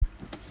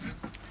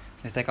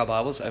Let's take our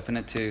Bibles, open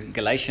it to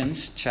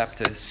Galatians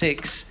chapter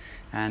 6.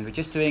 And we're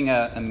just doing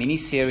a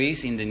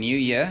mini-series in the new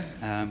year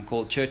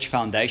called Church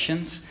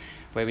Foundations,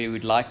 where we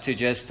would like to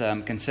just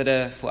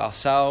consider for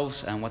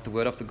ourselves and what the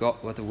Word of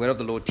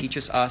the Lord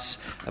teaches us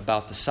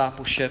about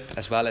discipleship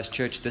as well as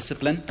church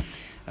discipline.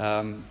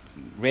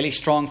 Really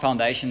strong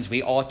foundations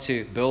we ought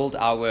to build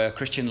our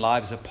Christian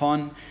lives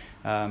upon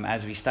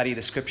as we study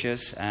the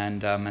Scriptures,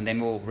 and then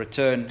we'll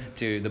return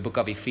to the book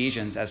of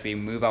Ephesians as we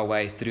move our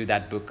way through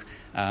that book,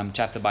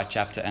 chapter by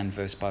chapter and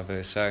verse by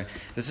verse. So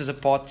this is a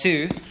part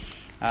 2.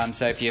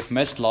 So if you've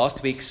missed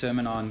last week's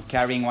sermon on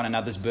carrying one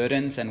another's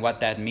burdens and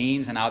what that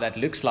means and how that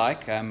looks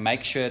like,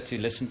 make sure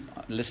to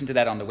listen to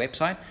that on the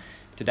website.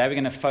 Today we're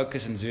going to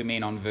focus and zoom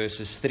in on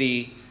verses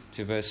 3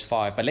 to verse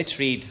 5. But let's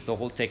read the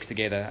whole text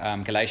together,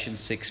 Galatians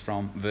 6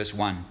 from verse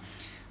 1.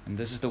 And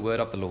this is the word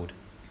of the Lord.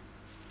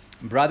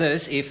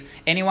 Brothers, if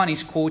anyone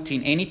is caught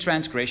in any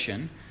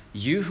transgression,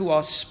 you who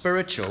are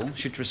spiritual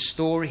should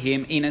restore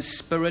him in a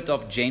spirit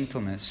of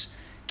gentleness.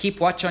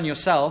 Keep watch on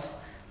yourself,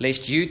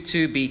 lest you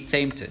too be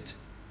tempted.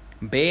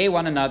 Bear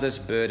one another's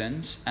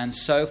burdens, and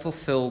so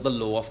fulfill the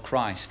law of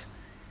Christ.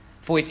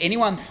 For if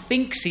anyone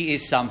thinks he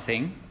is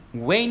something,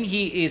 when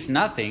he is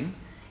nothing,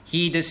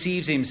 he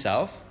deceives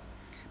himself.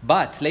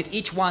 But let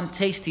each one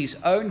taste his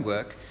own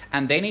work,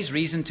 and then his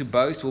reason to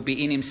boast will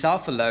be in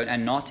himself alone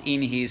and not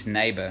in his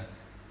neighbor.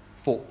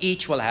 For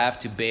each will have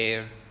to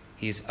bear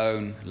his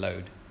own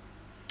load.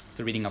 It's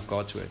the reading of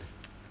God's word.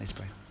 Let's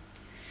pray.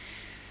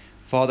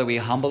 Father, we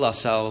humble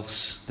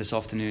ourselves this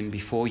afternoon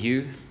before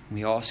you.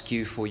 We ask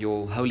you for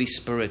your Holy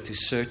Spirit to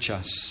search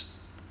us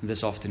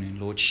this afternoon.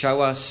 Lord,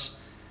 show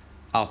us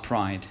our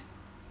pride.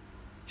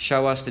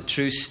 Show us the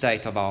true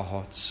state of our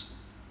hearts.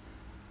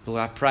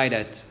 Lord, I pray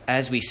that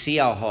as we see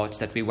our hearts,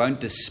 that we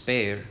won't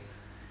despair,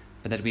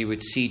 but that we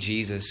would see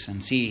Jesus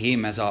and see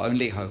him as our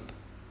only hope.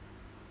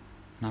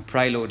 And I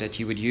pray, Lord, that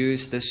you would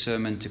use this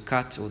sermon to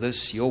cut, or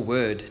your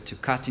word, to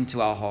cut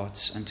into our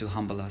hearts and to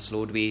humble us.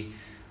 Lord, we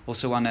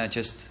also want to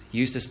just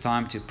use this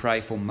time to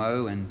pray for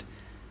Mo. And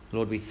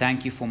Lord, we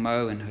thank you for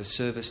Mo and her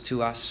service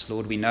to us.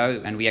 Lord, we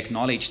know and we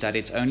acknowledge that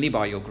it's only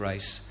by your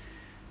grace.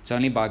 It's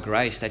only by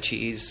grace that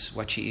she is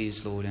what she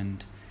is, Lord.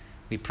 And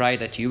we pray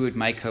that you would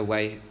make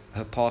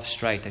her path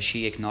straight as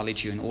she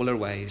acknowledges you in all her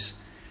ways.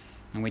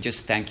 And we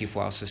just thank you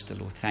for our sister,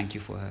 Lord. Thank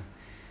you for her.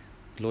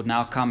 Lord,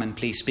 now come and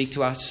please speak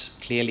to us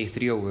clearly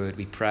through your word.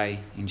 We pray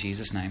in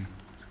Jesus' name.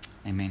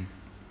 Amen.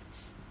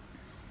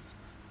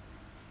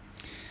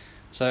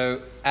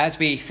 So as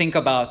we think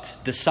about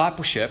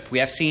discipleship, we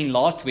have seen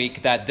last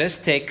week that this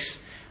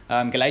text,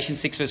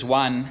 Galatians 6 verse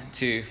 1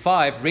 to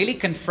 5, really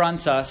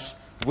confronts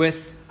us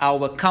with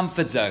our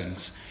comfort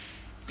zones.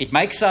 It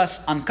makes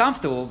us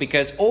uncomfortable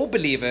because all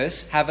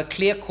believers have a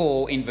clear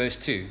call in verse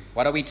 2.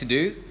 What are we to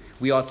do?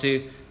 We are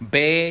to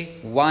bear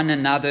one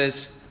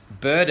another's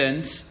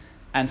burdens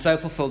and so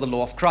fulfill the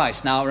law of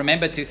Christ. Now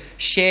remember, to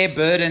share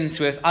burdens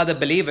with other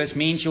believers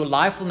means your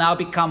life will now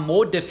become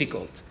more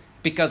difficult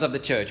because of the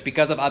church,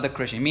 because of other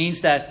Christians. It means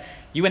that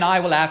you and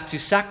I will have to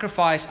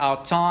sacrifice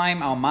our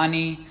time, our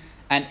money,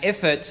 and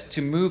effort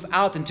to move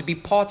out and to be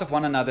part of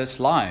one another's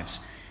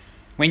lives.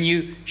 When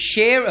you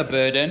share a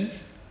burden,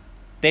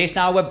 there's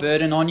now a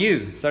burden on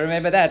you. So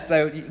remember that.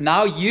 So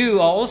now you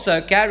are also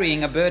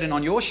carrying a burden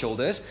on your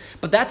shoulders.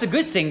 But that's a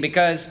good thing,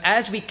 because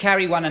as we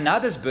carry one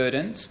another's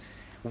burdens,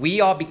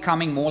 we are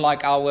becoming more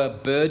like our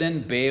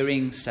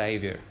burden-bearing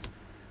Savior,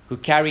 who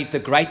carried the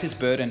greatest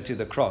burden to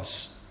the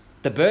cross.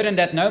 The burden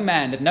that no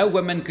man, that no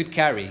woman could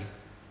carry.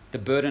 The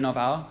burden of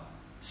our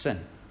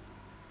sin.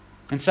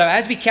 And so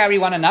as we carry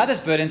one another's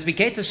burdens, we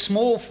get a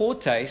small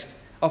foretaste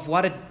of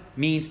what it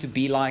means to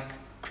be like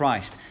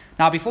Christ.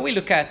 Now, before we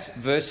look at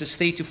verses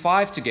 3 to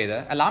 5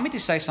 together, allow me to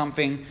say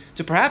something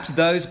to perhaps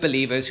those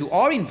believers who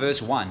are in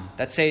verse 1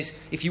 that says,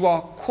 if you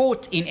are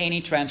caught in any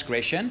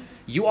transgression,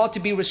 you are to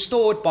be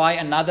restored by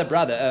another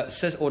brother or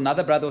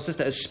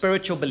sister, a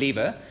spiritual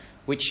believer,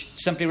 which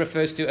simply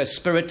refers to a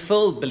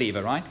spirit-filled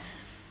believer, right?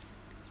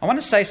 I want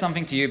to say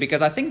something to you,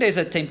 because I think there's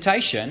a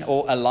temptation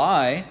or a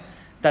lie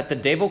that the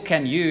devil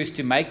can use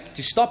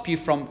to stop you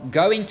from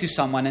going to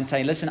someone and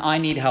saying, listen, I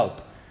need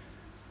help.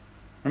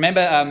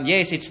 Remember,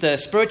 yes, it's the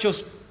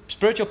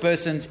spiritual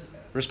person's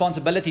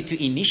responsibility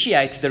to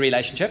initiate the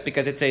relationship,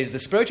 because it says the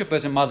spiritual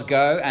person must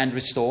go and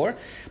restore.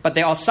 But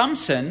there are some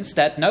sins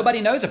that nobody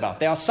knows about.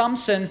 There are some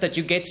sins that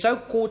you get so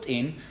caught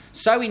in,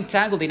 so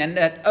entangled in, and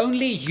that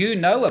only you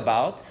know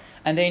about.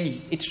 And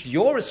then it's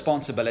your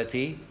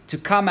responsibility to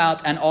come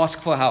out and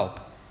ask for help.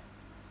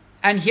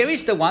 And here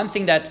is the one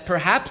thing that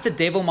perhaps the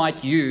devil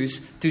might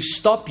use to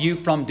stop you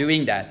from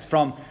doing that,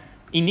 from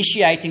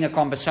initiating a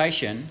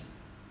conversation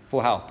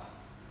for help.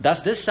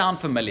 Does this sound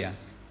familiar?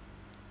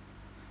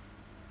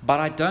 But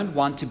I don't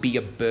want to be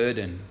a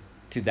burden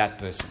to that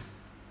person.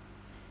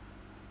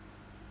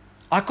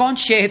 I can't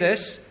share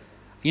this.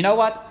 You know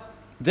what?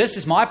 This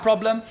is my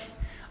problem.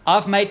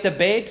 I've made the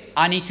bed.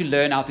 I need to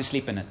learn how to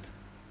sleep in it.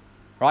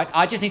 Right?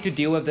 I just need to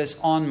deal with this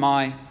on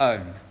my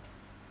own.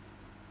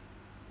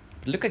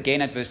 But look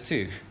again at verse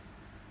 2.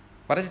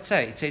 What does it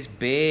say? It says,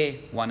 bear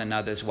one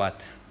another's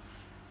what?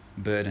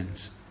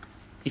 burdens.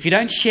 If you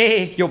don't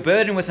share your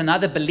burden with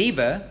another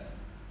believer,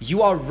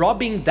 you are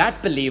robbing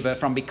that believer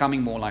from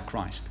becoming more like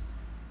Christ.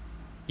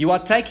 You are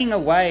taking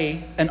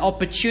away an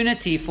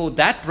opportunity for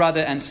that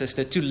brother and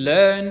sister to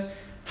learn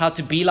how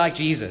to be like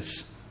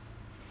Jesus.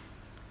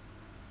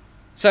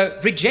 So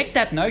reject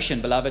that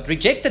notion, beloved.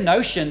 Reject the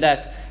notion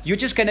that you're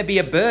just going to be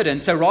a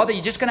burden. So rather,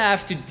 you're just going to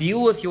have to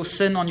deal with your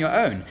sin on your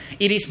own.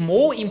 It is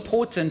more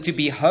important to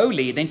be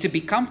holy than to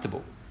be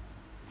comfortable.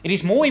 It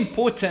is more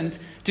important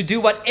to do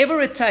whatever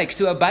it takes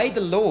to obey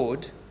the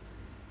Lord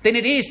than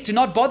it is to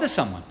not bother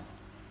someone.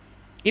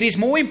 It is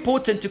more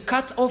important to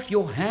cut off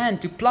your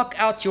hand, to pluck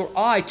out your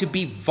eye, to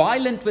be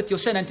violent with your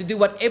sin, and to do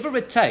whatever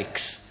it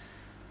takes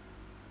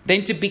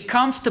than to be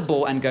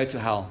comfortable and go to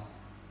hell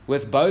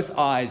with both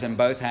eyes and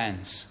both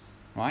hands.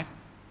 Right?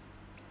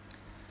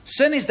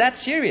 Sin is that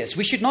serious.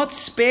 We should not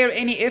spare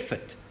any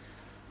effort.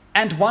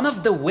 And one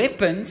of the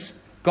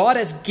weapons God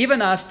has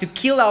given us to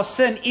kill our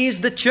sin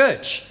is the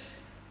church,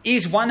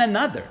 is one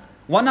another.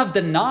 One of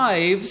the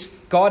knives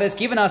God has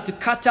given us to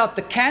cut out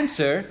the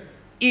cancer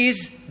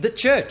is the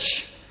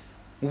church,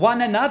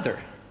 one another.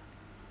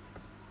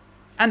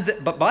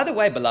 But by the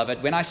way,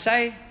 beloved, when I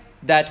say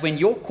that when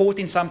you're caught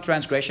in some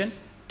transgression,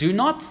 do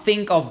not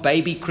think of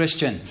baby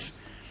Christians.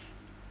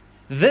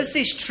 This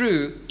is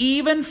true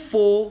even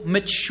for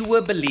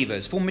mature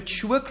believers, for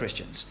mature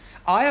Christians.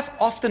 I have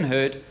often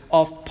heard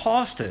of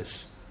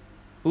pastors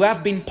who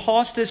have been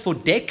pastors for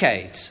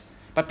decades,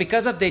 but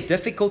because of their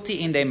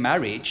difficulty in their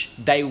marriage,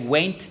 they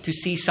went to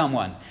see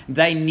someone.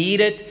 They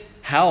needed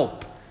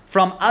help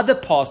from other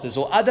pastors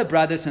or other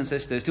brothers and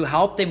sisters to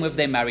help them with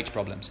their marriage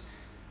problems.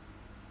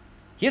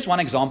 Here's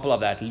one example of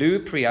that. Lou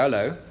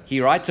Priolo,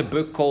 he writes a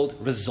book called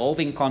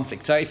Resolving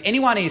Conflict. So if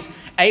anyone is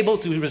able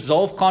to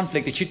resolve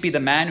conflict, it should be the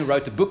man who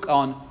wrote a book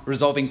on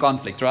resolving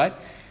conflict, right?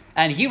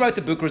 And he wrote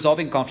the book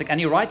Resolving Conflict, and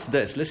he writes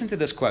this. Listen to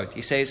this quote.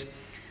 He says,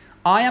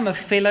 "I am a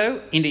fellow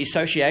in the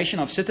Association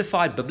of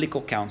Certified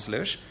Biblical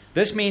Counselors.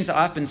 This means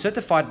I've been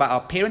certified by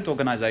our parent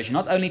organization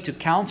not only to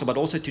counsel, but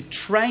also to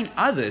train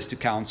others to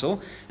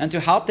counsel and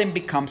to help them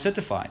become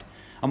certified.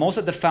 I'm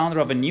also the founder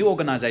of a new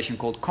organization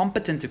called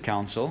Competent to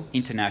Counsel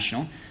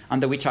International,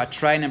 under which I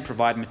train and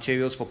provide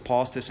materials for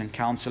pastors and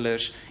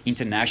counselors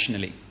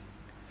internationally.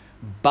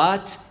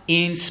 But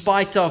in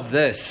spite of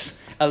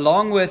this,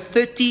 along with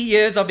 30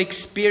 years of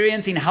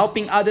experience in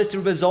helping others to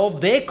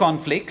resolve their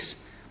conflicts,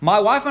 my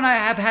wife and I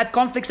have had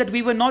conflicts that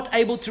we were not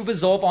able to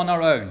resolve on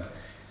our own.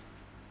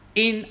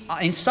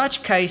 In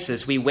such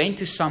cases, we went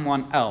to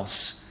someone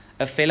else,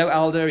 a fellow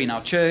elder in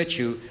our church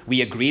who we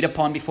agreed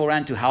upon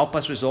beforehand to help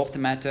us resolve the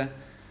matter.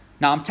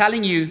 Now, I'm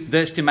telling you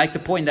this to make the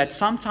point that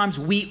sometimes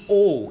we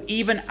all,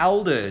 even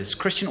elders,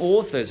 Christian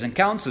authors and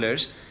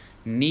counselors,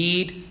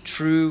 need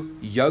true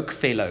yoke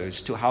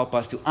fellows to help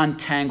us to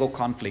untangle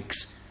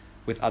conflicts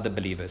with other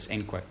believers."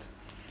 End quote.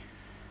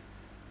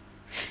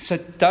 So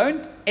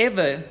don't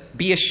ever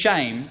be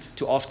ashamed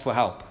to ask for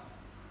help.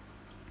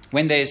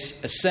 When there's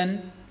a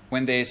sin,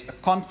 when there's a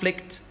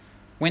conflict,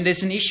 when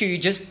there's an issue you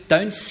just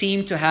don't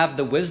seem to have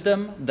the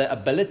wisdom, the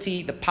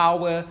ability, the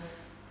power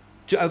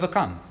to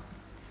overcome.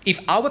 If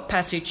our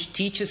passage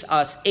teaches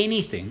us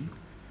anything,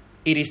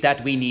 it is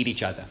that we need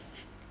each other.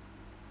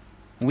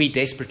 We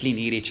desperately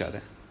need each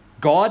other.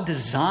 God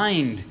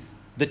designed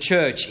the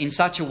church in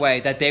such a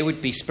way that there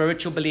would be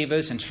spiritual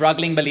believers and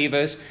struggling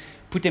believers,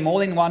 put them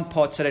all in one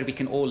pot so that we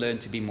can all learn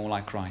to be more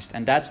like Christ.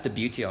 And that's the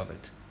beauty of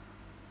it.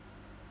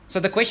 So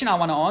the question I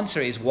want to answer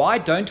is, why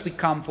don't we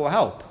come for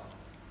help?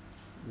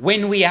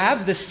 When we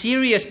have the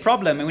serious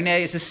problem and when there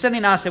is a sin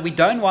in us that we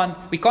can't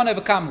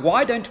overcome,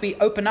 why don't we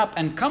open up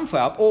and come for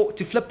help? Or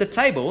to flip the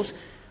tables,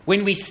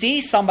 when we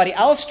see somebody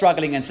else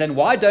struggling in sin,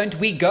 why don't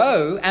we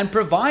go and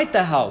provide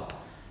the help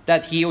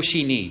that he or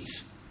she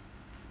needs?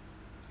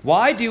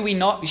 Why do we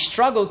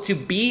struggle to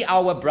be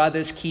our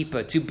brother's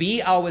keeper, to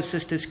be our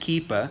sister's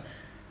keeper,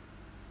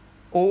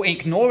 or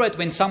ignore it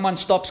when someone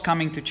stops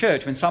coming to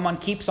church, when someone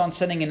keeps on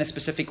sinning in a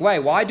specific way?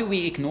 Why do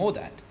we ignore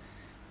that?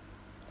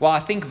 Well, I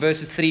think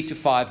verses 3 to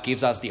 5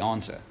 gives us the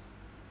answer.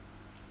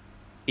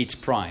 It's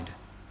pride.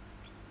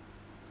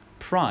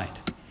 Pride.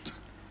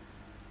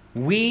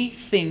 We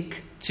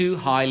think too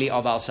highly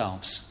of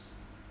ourselves.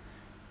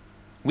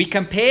 We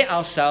compare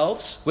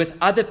ourselves with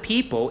other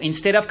people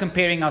instead of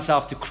comparing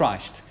ourselves to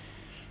Christ.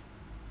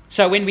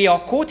 So when we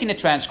are caught in a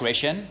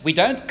transgression, we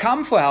don't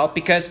come for help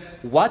because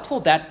what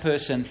will that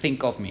person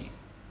think of me?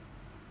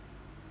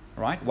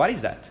 Right? What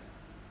is that?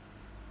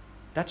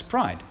 That's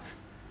pride.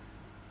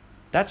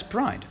 That's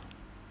pride.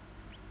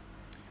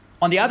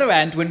 On the other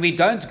hand, when we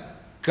don't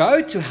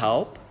go to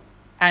help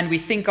and we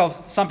think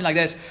of something like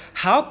this,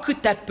 how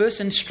could that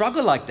person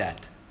struggle like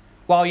that?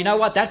 Well, you know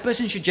what? That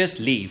person should just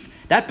leave.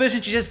 That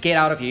person should just get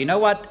out of here. You know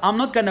what? I'm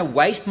not going to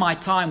waste my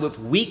time with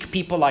weak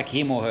people like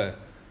him or her.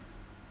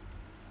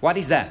 What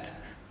is that?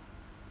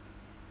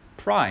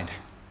 Pride.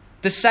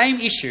 The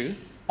same issue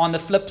on the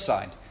flip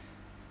side.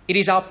 It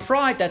is our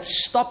pride that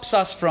stops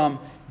us from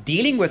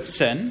dealing with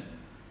sin,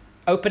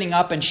 opening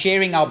up and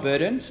sharing our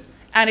burdens,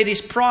 and it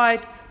is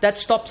pride that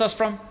stops us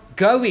from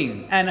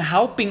going and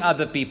helping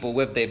other people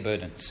with their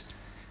burdens.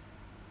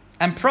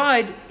 And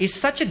pride is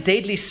such a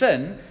deadly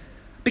sin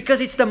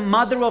because it's the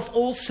mother of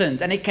all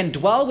sins, and it can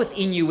dwell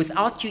within you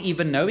without you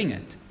even knowing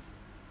it.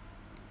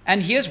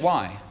 And here's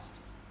why.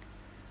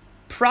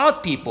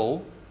 Proud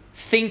people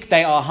think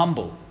they are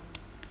humble.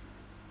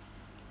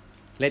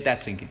 Let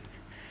that sink in.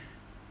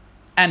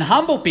 And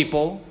humble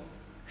people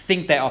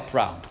think they are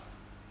proud.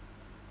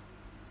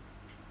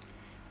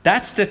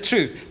 That's the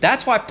truth.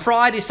 That's why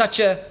pride is such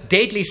a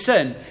deadly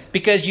sin,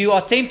 because you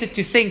are tempted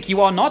to think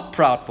you are not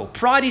proudful.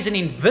 Pride is an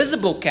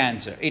invisible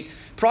cancer.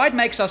 Pride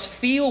makes us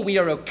feel we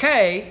are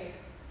okay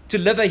to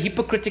live a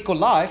hypocritical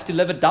life, to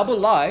live a double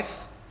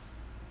life,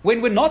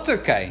 when we're not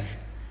okay.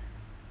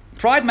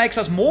 Pride makes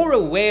us more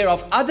aware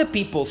of other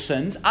people's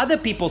sins, other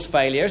people's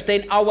failures,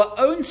 than our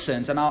own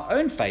sins and our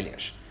own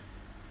failures.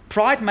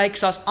 Pride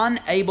makes us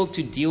unable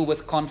to deal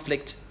with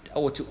conflict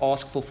or to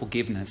ask for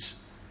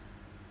forgiveness.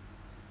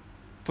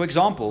 For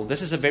example,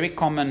 this is a very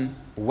common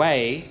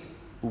way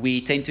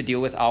we tend to deal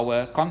with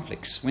our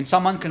conflicts. When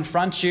someone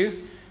confronts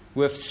you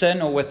with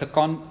sin or with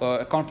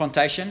a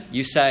confrontation,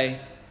 you say,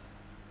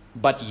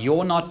 "But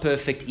you're not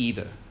perfect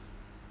either."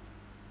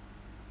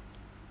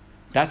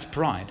 That's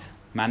pride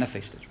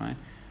manifested, right?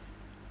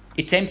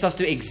 It tempts us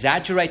to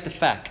exaggerate the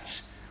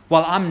facts.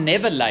 Well, I'm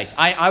never late.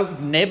 I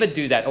would never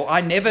do that. Or I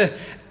never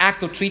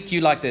act or treat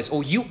you like this.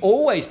 Or you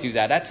always do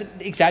that. That's an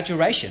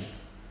exaggeration.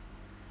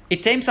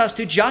 It tempts us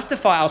to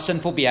justify our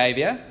sinful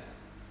behavior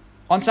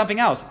on something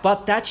else.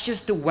 But that's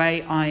just the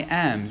way I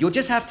am. You'll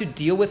just have to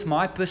deal with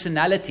my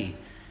personality.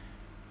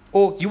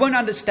 Or you won't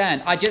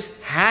understand. I just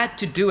had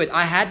to do it.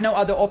 I had no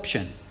other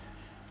option.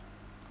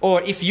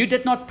 Or if you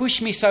did not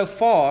push me so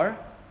far,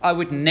 I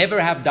would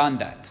never have done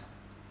that.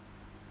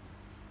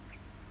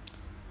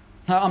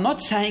 Now, I'm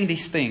not saying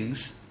these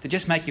things to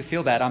just make you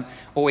feel bad,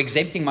 or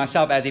exempting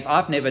myself as if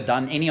I've never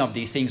done any of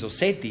these things or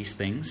said these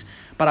things.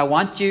 But I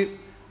want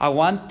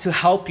to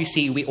help you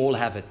see we all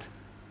have it.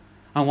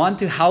 I want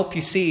to help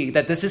you see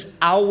that this is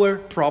our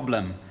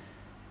problem.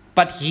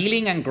 But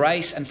healing and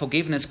grace and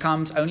forgiveness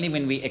comes only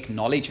when we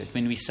acknowledge it,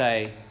 when we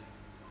say,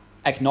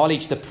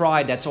 acknowledge the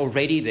pride that's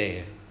already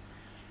there.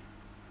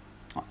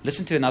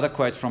 Listen to another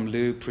quote from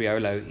Lou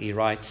Priolo. He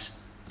writes,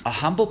 "A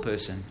humble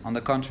person, on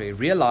the contrary,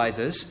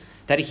 realizes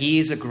that he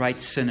is a great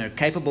sinner,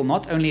 capable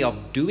not only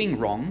of doing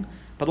wrong,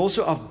 but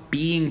also of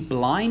being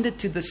blinded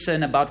to the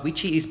sin about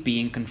which he is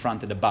being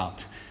confronted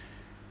about."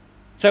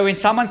 So when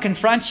someone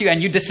confronts you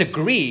and you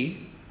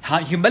disagree,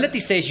 humility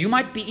says you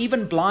might be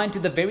even blind to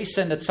the very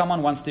sin that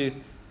someone wants to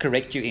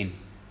correct you in.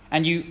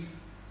 And you,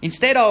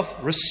 instead of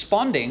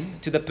responding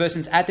to the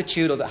person's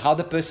attitude or how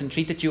the person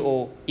treated you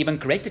or even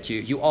corrected you,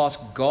 you ask,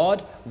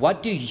 "God,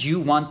 what do you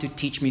want to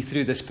teach me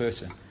through this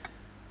person?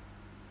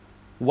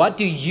 What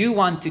do you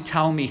want to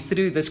tell me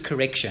through this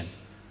correction?"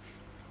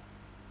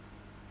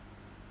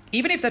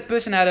 Even if that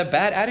person had a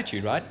bad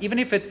attitude, right? Even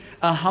if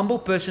a humble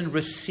person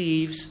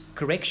receives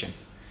correction.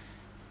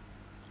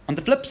 On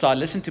the flip side,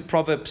 listen to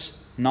Proverbs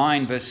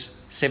 9, verse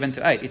 7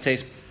 to 8. It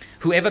says,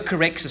 "Whoever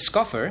corrects a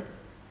scoffer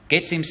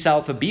gets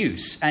himself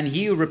abuse, and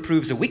he who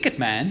reproves a wicked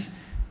man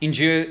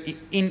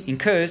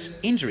incurs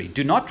injury.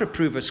 Do not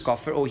reprove a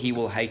scoffer, or he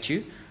will hate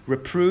you.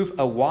 Reprove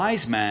a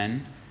wise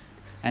man,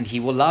 and he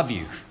will love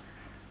you."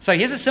 So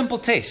here's a simple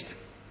test.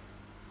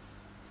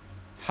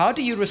 How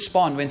do you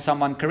respond when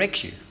someone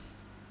corrects you?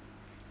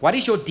 What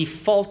is your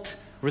default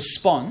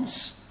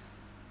response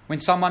when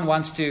someone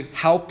wants to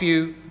help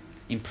you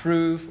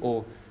improve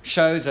or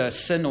shows a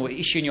sin or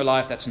issue in your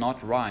life that's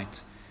not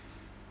right?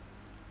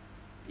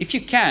 If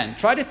you can,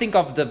 try to think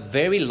of the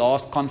very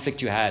last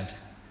conflict you had,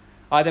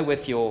 either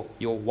with your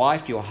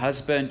wife, your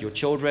husband, your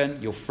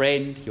children, your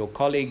friend, your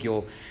colleague.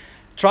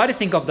 Try to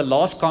think of the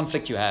last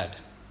conflict you had.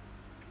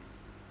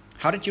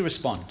 How did you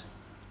respond?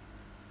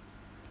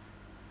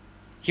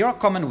 Here are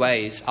common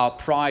ways our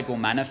pride will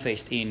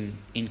manifest in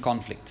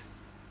conflict.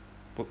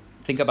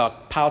 Think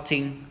about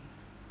pouting,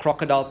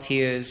 crocodile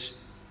tears,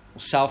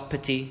 or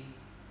self-pity.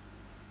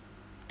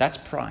 That's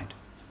pride.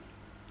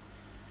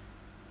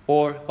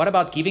 Or what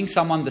about giving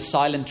someone the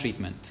silent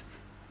treatment?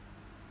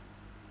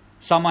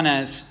 Someone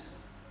has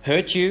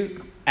hurt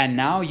you, and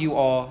now you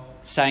are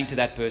saying to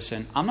that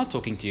person, "I'm not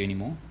talking to you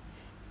anymore."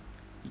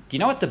 Do you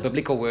know what's the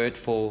biblical word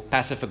for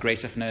passive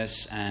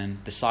aggressiveness and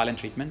the silent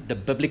treatment? The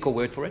biblical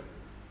word for it?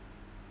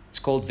 It's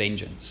called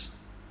vengeance.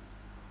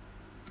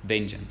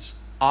 Vengeance.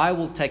 I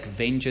will take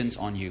vengeance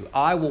on you.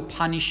 I will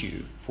punish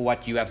you for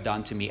what you have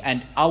done to me.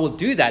 And I will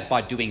do that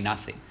by doing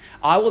nothing.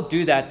 I will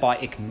do that by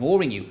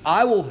ignoring you.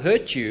 I will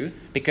hurt you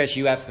because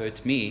you have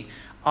hurt me.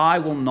 I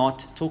will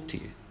not talk to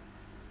you.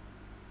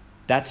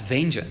 That's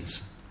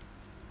vengeance.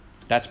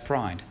 That's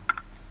pride.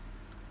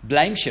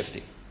 Blame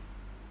shifting.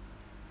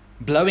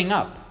 Blowing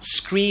up,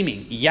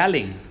 screaming,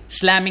 yelling,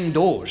 slamming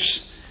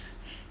doors.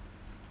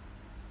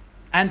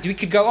 And we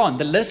could go on.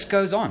 The list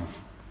goes on.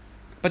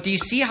 But do you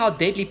see how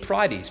deadly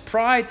pride is?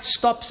 Pride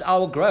stops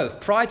our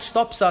growth. Pride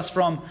stops us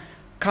from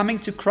coming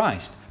to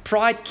Christ.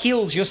 Pride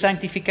kills your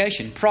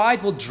sanctification.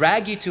 Pride will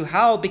drag you to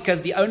hell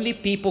because the only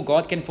people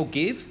God can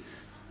forgive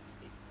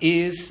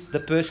is the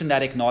person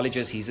that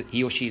acknowledges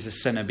he or she is a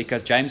sinner,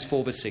 because James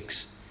 4 verse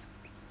 6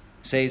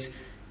 says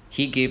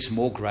he gives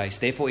more grace.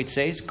 Therefore it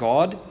says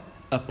God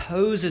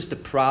opposes the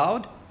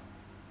proud,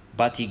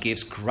 but he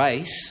gives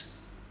grace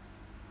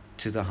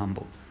to the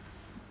humble.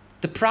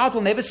 The proud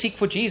will never seek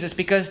for Jesus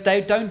because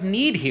they don't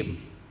need him.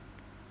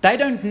 They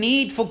don't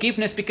need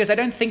forgiveness because they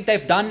don't think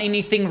they've done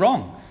anything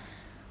wrong.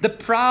 The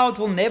proud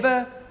will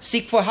never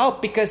seek for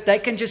help because they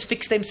can just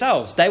fix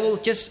themselves. They will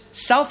just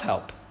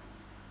self-help.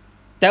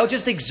 They'll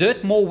just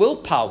exert more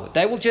willpower.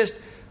 They will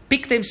just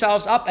pick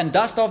themselves up and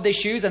dust off their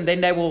shoes, and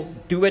then they will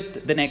do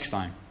it the next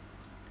time.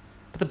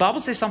 But the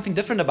Bible says something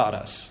different about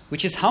us,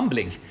 which is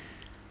humbling.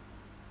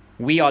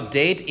 We are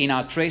dead in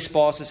our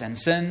trespasses and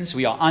sins.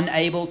 We are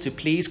unable to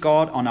please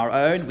God on our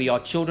own. We are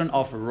children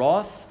of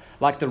wrath,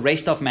 like the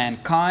rest of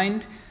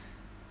mankind.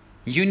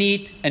 You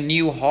need a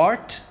new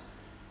heart.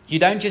 You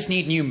don't just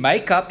need new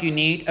makeup, you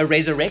need a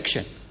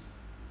resurrection.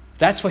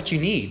 That's what you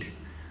need.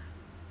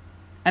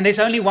 And there's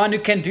only one who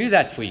can do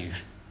that for you,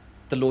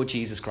 the Lord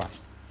Jesus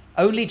Christ.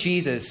 Only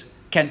Jesus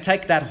can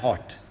take that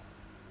heart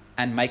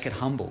and make it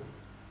humble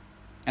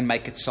and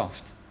make it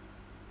soft.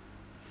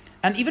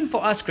 And even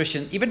for us,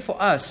 Christians, even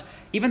for us,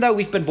 even though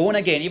we've been born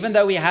again, even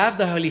though we have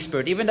the Holy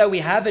Spirit, even though we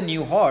have a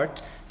new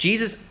heart,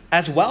 Jesus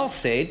as well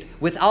said,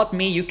 without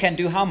me you can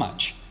do how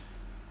much?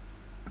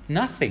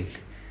 Nothing.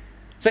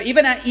 So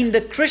even in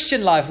the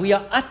Christian life, we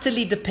are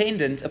utterly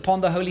dependent upon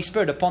the Holy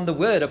Spirit, upon the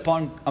Word,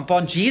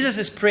 upon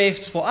Jesus'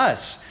 prayers for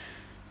us.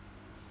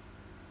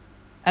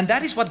 And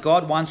that is what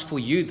God wants for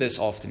you this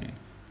afternoon,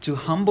 to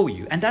humble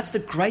you. And that's the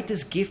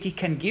greatest gift he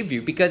can give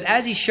you, because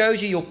as he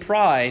shows you your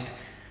pride,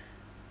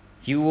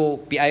 you will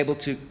be able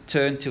to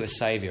turn to a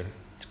Savior,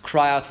 to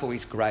cry out for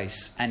his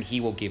grace, and he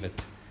will give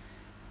it.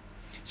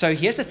 So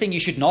here's the thing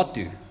you should not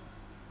do.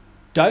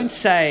 Don't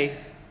say,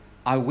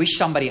 I wish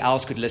somebody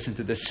else could listen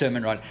to this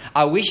sermon right now.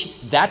 I wish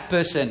that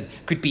person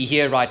could be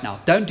here right now.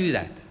 Don't do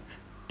that.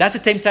 That's a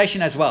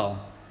temptation as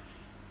well.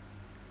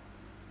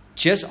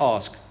 Just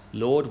ask,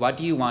 Lord, what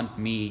do you want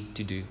me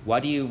to do?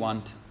 What do you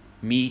want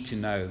me to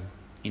know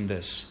in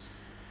this?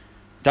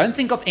 Don't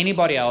think of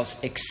anybody else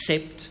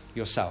except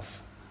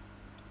yourself.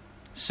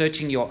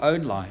 Searching your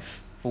own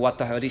life for what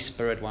the Holy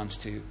Spirit wants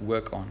to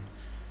work on.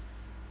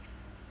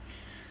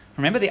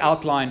 Remember the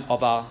outline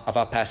of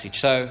our passage.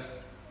 So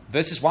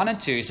verses 1 and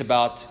 2 is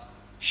about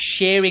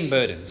sharing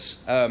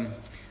burdens.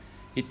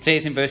 It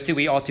says in verse 2,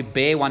 we are to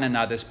bear one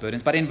another's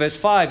burdens. But in verse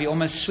 5, he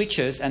almost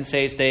switches and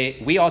says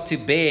we are to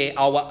bear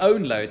our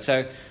own load.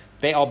 So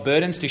there are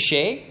burdens to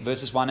share,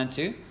 verses 1 and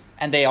 2.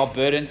 And there are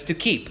burdens to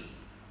keep,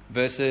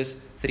 verses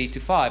 3 to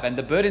 5. And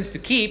the burdens to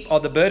keep are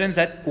the burdens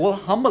that will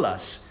humble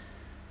us.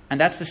 And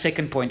that's the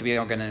second point we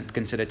are going to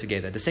consider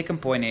together. The second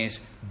point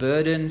is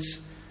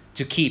burdens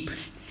to keep.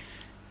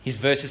 His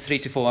verses 3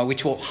 to 4,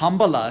 which will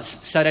humble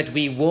us so that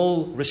we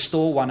will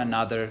restore one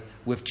another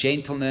with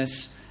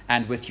gentleness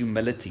and with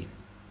humility.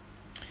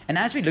 And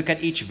as we look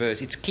at each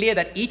verse, it's clear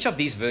that each of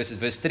these verses,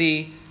 verse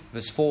 3,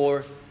 verse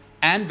 4,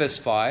 and verse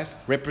 5,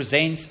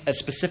 represents a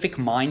specific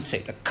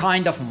mindset, a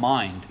kind of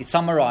mind. It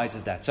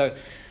summarizes that. So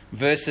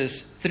verse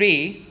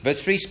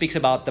 3 speaks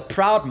about the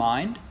proud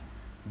mind,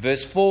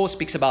 verse 4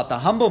 speaks about the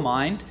humble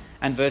mind,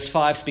 and verse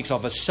 5 speaks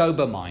of a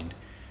sober mind.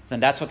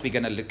 And that's what we're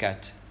going to look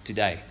at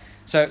today.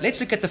 So let's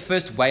look at the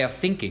first way of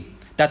thinking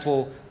that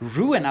will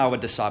ruin our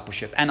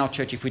discipleship and our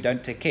church if we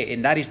don't take care.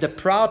 And that is the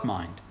proud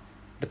mind.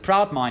 The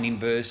proud mind in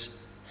verse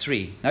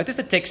 3. Notice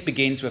the text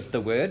begins with the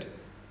word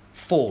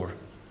for.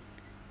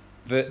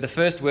 The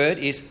first word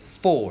is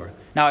for.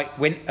 Now,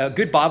 when a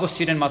good Bible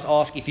student must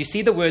ask, if you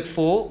see the word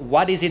for,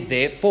 what is it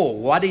there for?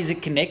 What is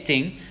it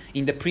connecting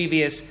in the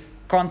previous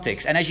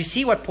context? And as you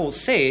see what Paul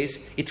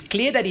says, it's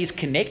clear that he's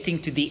connecting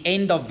to the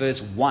end of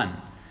verse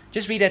 1.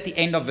 Just read at the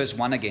end of verse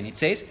 1 again. It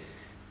says,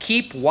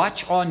 keep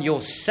watch on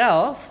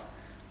yourself,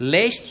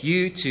 lest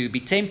you too be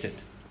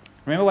tempted.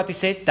 Remember what we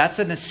said? That's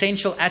an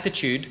essential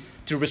attitude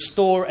to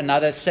restore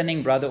another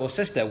sinning brother or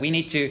sister. We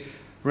need to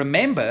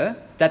remember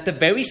that the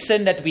very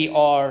sin that we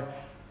are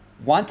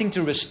wanting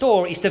to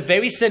restore is the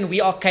very sin we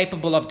are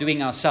capable of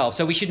doing ourselves.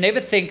 So we should never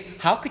think,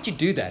 how could you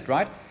do that,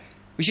 right?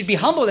 We should be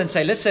humble and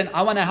say, listen,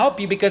 I want to help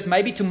you because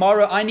maybe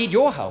tomorrow I need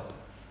your help.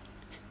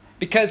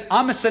 Because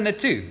I'm a sinner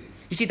too.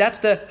 You see, that's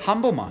the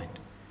humble mind.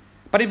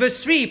 But in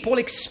verse 3, Paul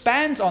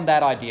expands on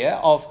that idea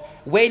of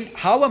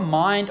how a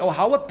mind or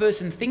how a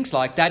person thinks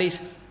like that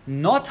is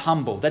not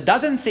humble, that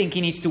doesn't think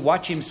he needs to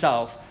watch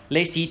himself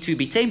lest he too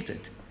be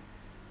tempted.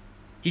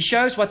 He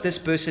shows what this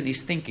person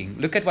is thinking.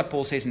 Look at what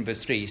Paul says in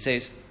verse 3. He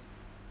says,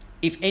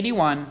 if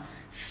anyone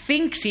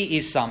thinks he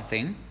is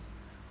something,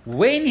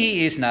 when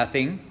he is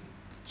nothing,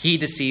 he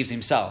deceives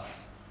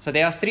himself. So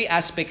there are three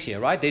aspects here,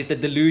 right? There's the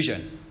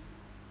delusion.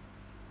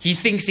 He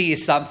thinks he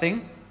is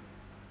something,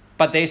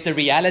 but there's the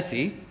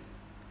reality.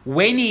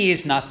 When he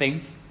is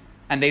nothing,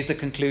 and there's the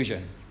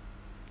conclusion.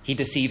 He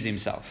deceives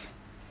himself.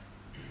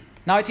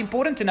 Now, it's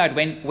important to note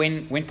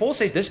when Paul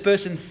says this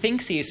person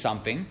thinks he is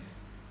something,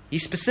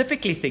 he's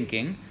specifically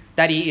thinking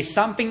that he is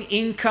something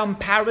in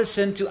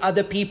comparison to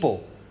other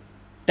people.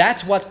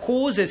 That's what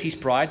causes his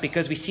pride,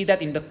 because we see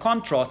that in the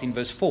contrast in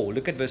verse 4.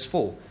 Look at verse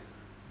 4.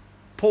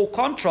 Paul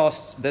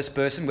contrasts this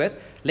person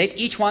with, let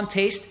each one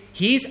test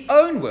his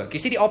own work. You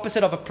see, the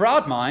opposite of a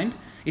proud mind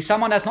is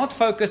someone that's not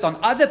focused on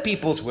other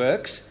people's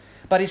works,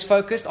 but is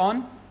focused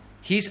on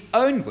his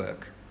own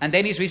work. And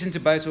then his reason to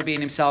boast will be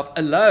in himself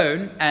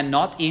alone and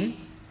not in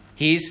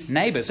his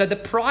neighbor. So the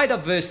pride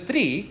of verse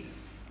 3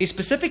 is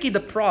specifically the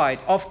pride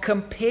of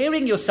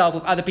comparing yourself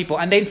with other people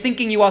and then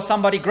thinking you are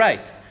somebody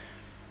great.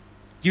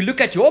 You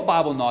look at your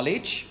Bible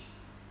knowledge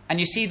and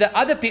you see the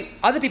other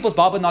people's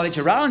Bible knowledge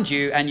around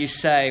you and you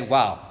say,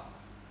 wow,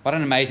 what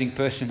an amazing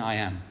person I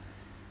am.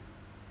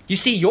 You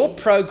see your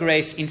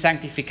progress in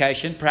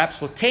sanctification, perhaps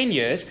for 10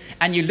 years,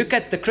 and you look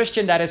at the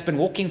Christian that has been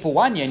walking for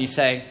 1 year and you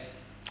say,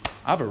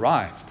 I've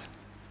arrived.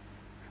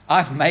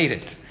 I've made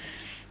it.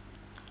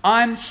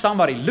 I'm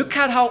somebody. Look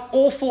at how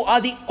awful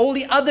all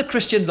the other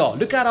Christians are.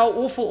 Look at how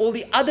awful all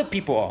the other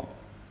people are.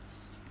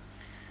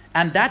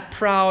 And that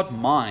proud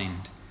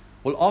mind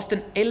will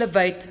often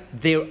elevate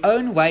their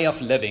own way of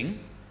living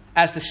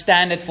as the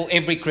standard for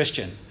every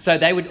Christian. So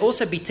they would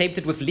also be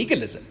tempted with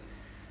legalism.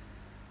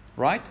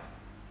 Right?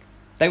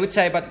 They would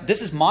say, but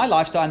this is my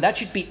lifestyle and that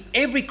should be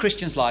every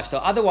Christian's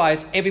lifestyle.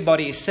 Otherwise,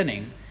 everybody is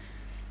sinning.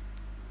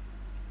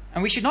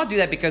 And we should not do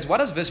that, because what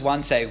does verse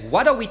 1 say?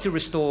 What are we to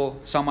restore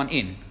someone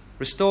in?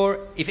 Restore,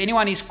 if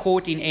anyone is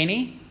caught in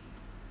any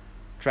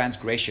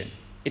transgression.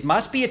 It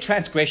must be a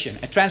transgression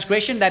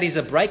that is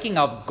a breaking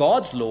of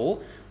God's law,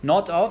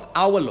 not of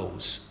our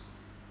laws.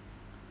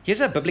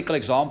 Here's a biblical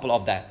example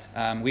of that.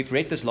 We've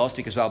read this last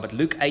week as well, but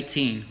Luke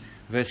 18,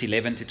 verse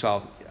 11 to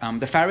 12.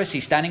 The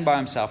Pharisee, standing by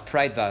himself,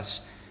 prayed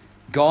thus,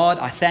 God,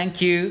 I thank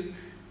you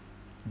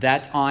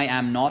that I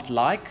am not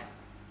like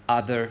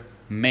other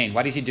men.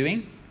 What is he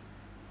doing?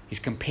 He's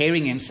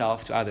comparing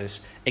himself to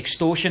others.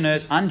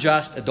 Extortioners,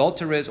 unjust,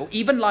 adulterers, or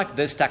even like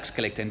this tax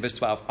collector in verse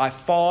 12. I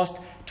fast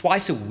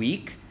twice a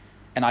week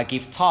and I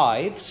give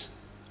tithes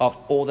of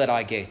all that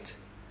I get.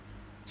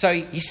 So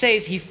he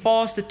says he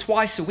fasted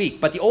twice a week,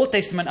 but the Old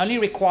Testament only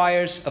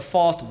requires a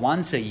fast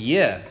once a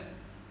year.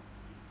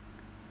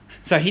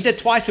 So he did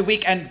twice a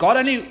week, and God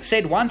only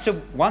said once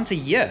a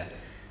year.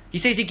 He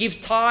says he gives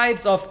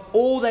tithes of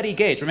all that he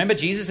gets. Remember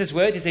Jesus'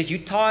 word? He says you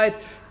tithe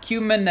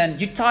cumin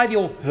and you tithe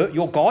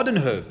your garden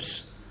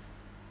herbs.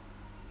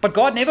 But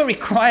God never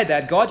required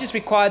that. God just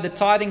required the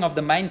tithing of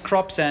the main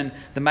crops and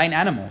the main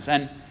animals.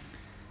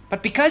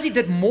 But because he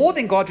did more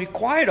than God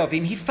required of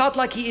him, he felt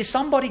like he is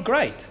somebody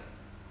great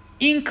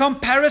in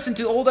comparison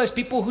to all those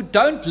people who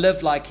don't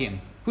live like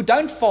him, who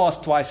don't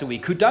fast twice a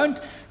week, who don't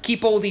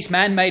keep all these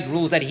man-made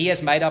rules that he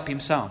has made up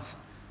himself.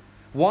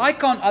 Why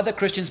can't other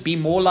Christians be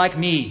more like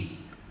me?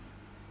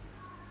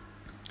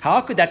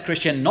 How could that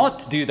Christian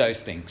not do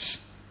those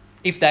things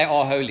if they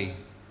are holy?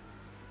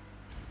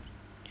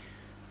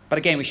 But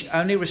again, we should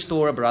only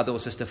restore a brother or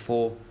sister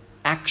for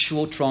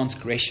actual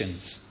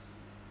transgressions.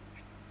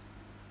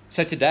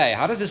 So today,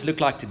 how does this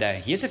look like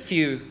today? Here's a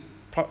few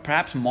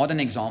perhaps modern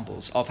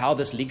examples of how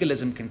this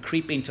legalism can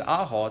creep into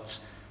our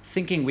hearts,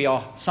 thinking we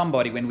are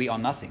somebody when we are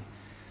nothing.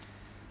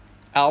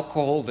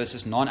 Alcohol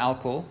versus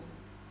non-alcohol.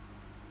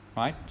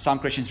 Right? Some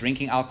Christians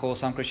drinking alcohol,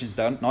 some Christians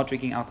not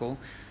drinking alcohol.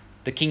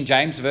 The King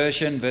James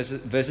Version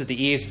versus the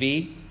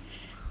ESV.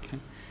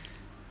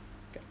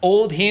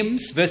 Old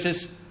hymns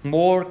versus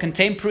more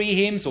contemporary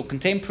hymns or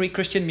contemporary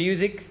Christian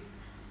music.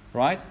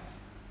 Right?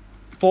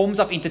 Forms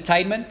of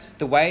entertainment,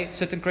 the way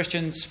certain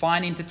Christians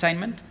find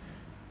entertainment.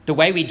 The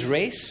way we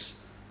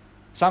dress.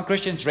 Some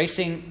Christians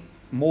dressing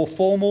more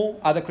formal,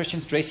 other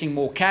Christians dressing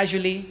more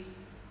casually.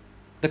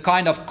 The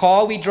kind of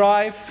car we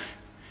drive,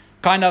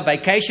 kind of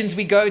vacations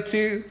we go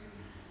to.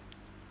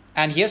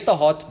 And here's the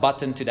hot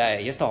button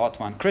today. Here's the hot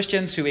one.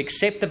 Christians who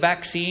accept the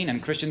vaccine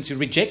and Christians who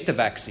reject the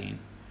vaccine.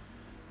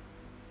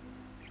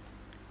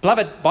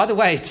 Beloved, by the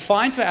way, it's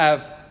fine to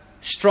have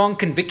strong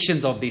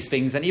convictions of these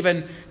things and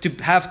even to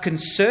have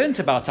concerns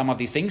about some of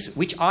these things,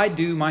 which I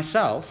do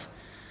myself.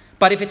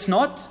 But if it's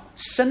not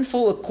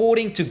sinful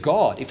according to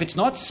God, if it's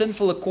not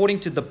sinful according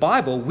to the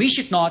Bible, we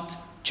should not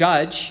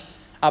judge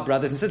our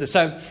brothers and sisters.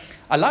 So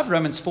I love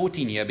Romans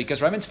 14 here,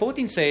 because Romans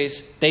 14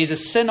 says there's a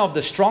sin of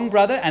the strong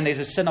brother and there's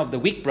a sin of the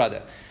weak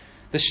brother.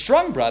 The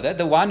strong brother,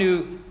 the one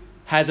who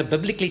has a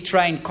biblically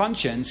trained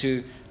conscience,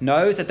 who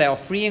knows that they are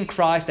free in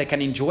Christ, they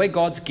can enjoy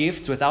God's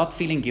gifts without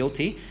feeling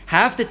guilty,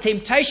 have the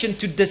temptation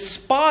to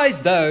despise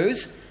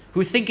those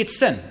who think it's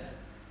sin.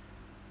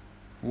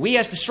 We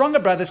as the stronger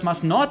brothers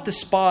must not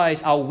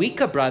despise our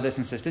weaker brothers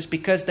and sisters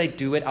because they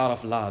do it out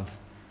of love.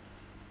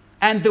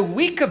 And the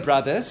weaker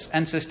brothers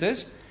and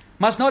sisters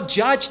must not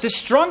judge the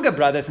stronger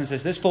brothers and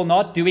sisters for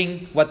not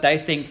doing what they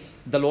think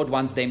the Lord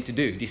wants them to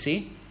do. Do you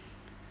see?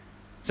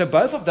 So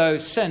both of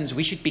those sins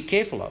we should be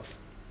careful of.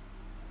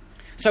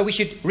 So we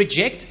should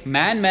reject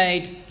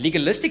man-made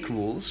legalistic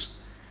rules,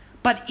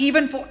 but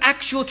even for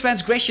actual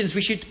transgressions,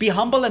 we should be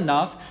humble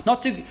enough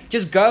not to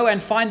just go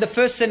and find the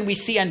first sin we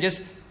see and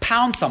just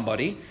pound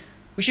somebody.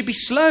 We should be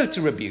slow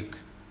to rebuke.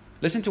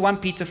 Listen to 1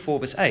 Peter 4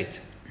 verse 8.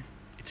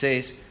 It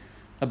says,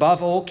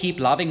 above all, keep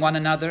loving one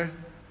another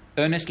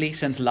earnestly,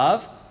 since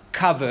love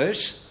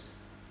covers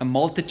a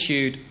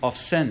multitude of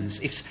sins.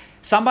 If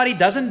somebody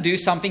doesn't do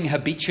something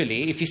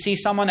habitually, if you see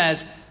someone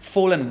has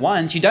fallen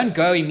once, you don't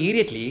go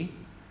immediately,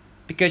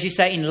 because you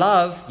say in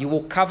love, you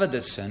will cover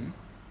this sin.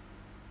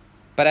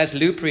 But as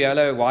Lou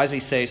Priolo wisely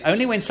says,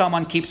 only when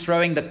someone keeps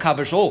throwing the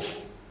covers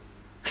off.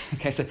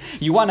 Okay, so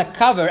you want to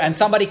cover and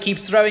somebody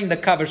keeps throwing the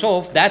covers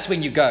off, that's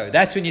when you go.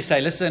 That's when you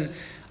say, listen,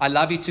 I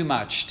love you too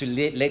much to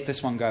let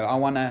this one go. I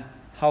want to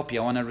help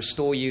you. I want to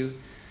restore you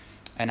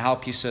and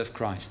help you serve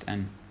Christ.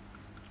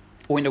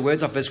 Or in the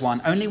words of verse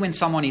 1, only when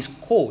someone is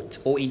caught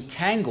or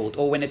entangled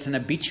or when it's an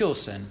habitual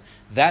sin,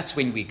 that's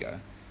when we go.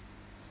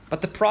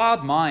 But the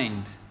proud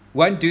mind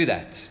won't do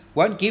that.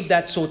 Won't give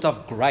that sort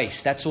of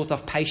grace, that sort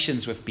of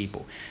patience with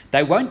people.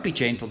 They won't be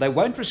gentle. They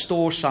won't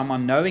restore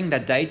someone knowing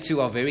that they too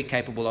are very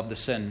capable of the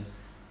sin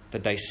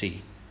that they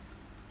see.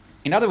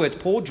 In other words,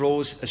 Paul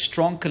draws a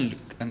strong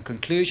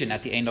conclusion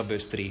at the end of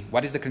verse 3.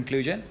 What is the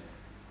conclusion?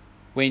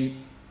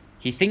 When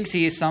he thinks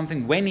he is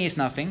something, when he is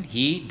nothing,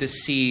 he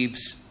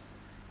deceives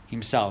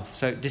himself.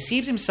 So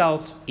deceives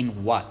himself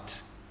in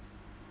what?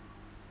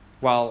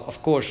 Well,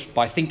 of course,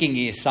 by thinking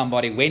he is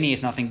somebody when he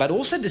is nothing, but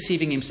also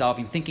deceiving himself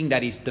in thinking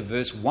that he's the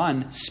verse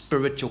 1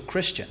 spiritual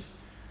Christian.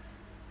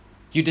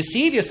 You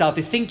deceive yourself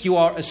to think you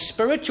are a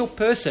spiritual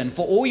person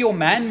for all your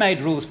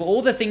man-made rules, for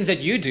all the things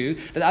that you do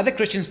that other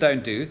Christians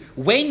don't do,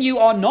 when you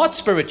are not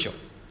spiritual.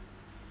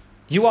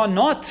 You are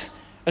not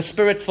a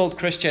spirit-filled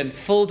Christian,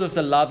 filled with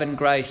the love and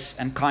grace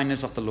and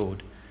kindness of the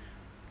Lord.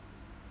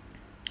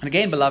 And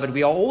again, beloved,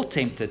 we are all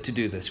tempted to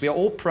do this. We are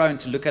all prone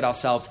to look at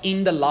ourselves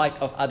in the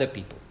light of other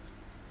people.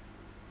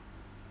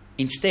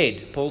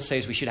 Instead, Paul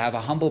says we should have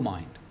a humble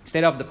mind.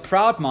 Instead of the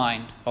proud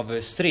mind of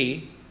verse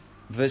 3,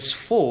 verse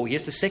 4,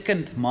 here's the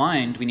second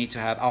mind we need to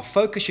have. Our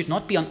focus should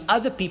not be on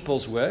other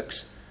people's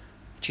works.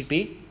 It should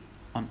be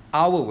on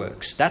our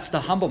works. That's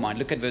the humble mind.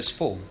 Look at verse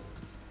 4.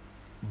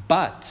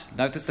 But,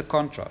 notice the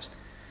contrast.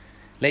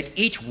 Let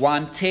each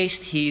one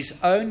test his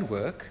own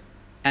work,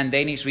 and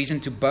then his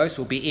reason to boast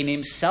will be in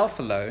himself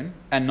alone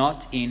and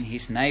not in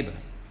his neighbor.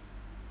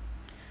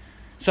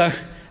 So,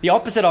 the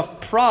opposite of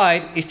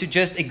pride is to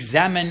just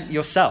examine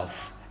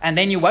yourself. And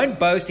then you won't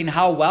boast in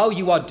how well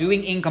you are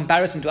doing in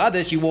comparison to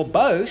others. You will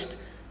boast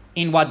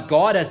in what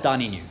God has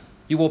done in you.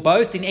 You will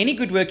boast in any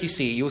good work you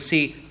see. You'll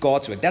see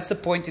God's work. That's the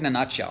point in a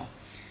nutshell.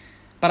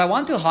 But I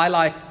want to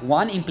highlight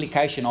one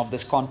implication of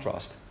this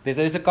contrast.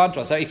 There's a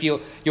contrast. So if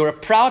you're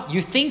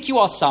you think you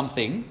are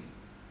something,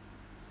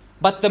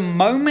 but the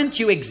moment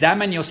you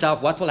examine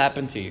yourself, what will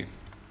happen to you?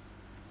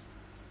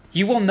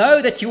 You will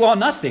know that you are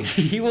nothing.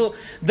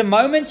 The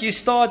moment you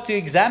start to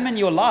examine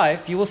your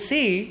life, you will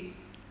see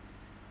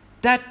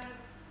that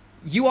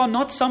you are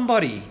not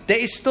somebody. There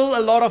is still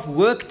a lot of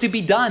work to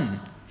be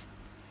done.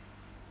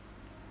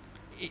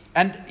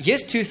 And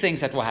here's two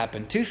things that will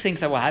happen. Two things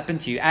that will happen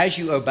to you as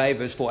you obey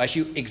verse 4. As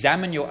you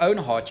examine your own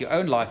heart, your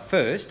own life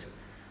first.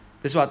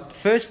 This is what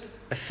first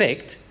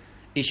effect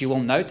is, you will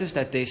notice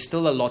that there's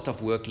still a lot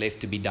of work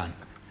left to be done.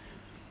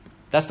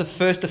 That's the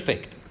first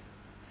effect.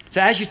 So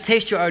as you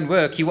test your own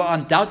work, you will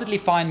undoubtedly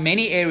find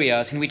many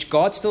areas in which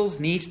God still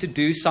needs to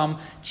do some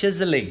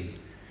chiseling,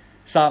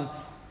 some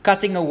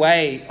cutting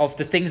away of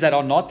the things that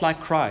are not like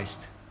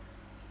Christ.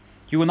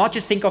 You will not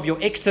just think of your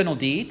external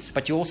deeds,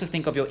 but you also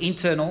think of your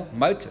internal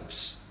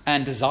motives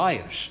and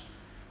desires.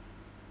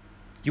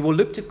 You will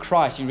look to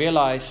Christ and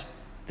realize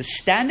the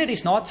standard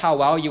is not how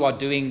well you are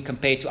doing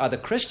compared to other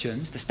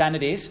Christians. The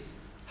standard is,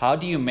 how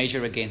do you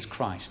measure against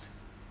Christ?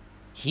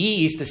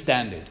 He is the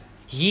standard.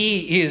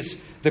 He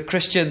is the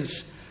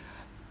Christian's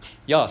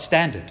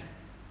standard.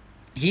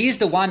 He is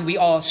the one we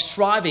are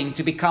striving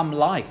to become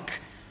like.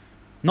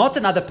 Not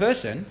another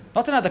person,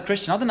 not another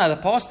Christian, not another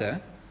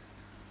pastor.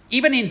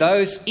 Even in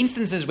those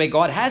instances where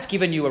God has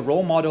given you a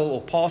role model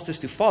or pastors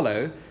to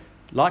follow,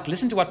 like,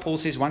 listen to what Paul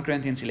says, 1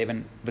 Corinthians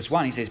 11, verse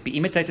 1. He says, be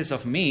imitators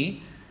of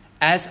me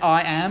as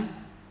I am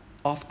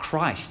of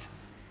Christ.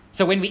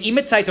 So when we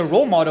imitate a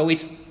role model,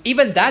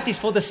 even that is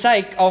for the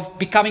sake of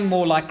becoming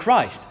more like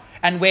Christ.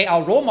 And where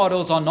our role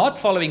models are not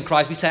following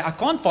Christ, we say, I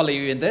can't follow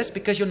you in this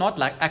because you're not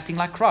acting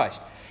like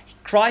Christ.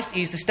 Christ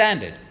is the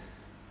standard.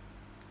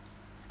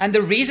 And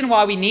the reason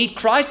why we need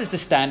Christ as the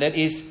standard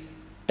is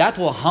that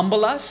will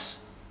humble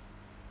us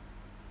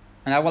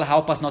and that will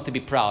help us not to be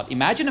proud.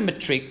 Imagine a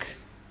matric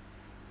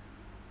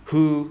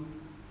who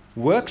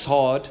works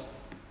hard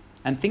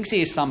and thinks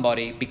he is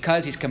somebody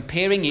because he's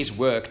comparing his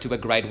work to a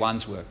grade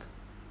 1's work.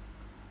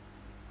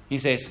 He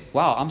says,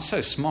 wow, I'm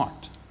so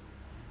smart.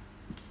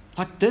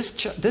 Like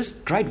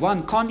this grade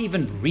 1 can't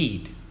even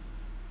read.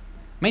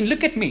 I mean,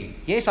 look at me.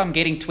 Yes, I'm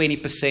getting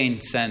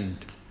 20%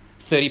 and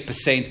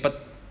 30%,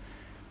 but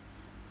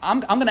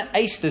I'm going to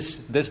ace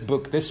this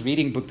book, this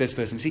reading book, this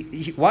person.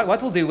 See,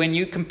 what will do when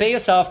you compare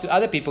yourself to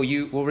other people,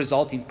 you will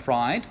result in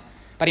pride.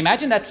 But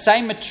imagine that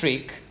same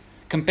matric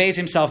compares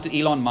himself to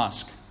Elon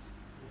Musk.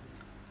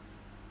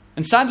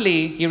 And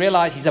suddenly he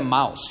realizes he's a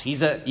mouse.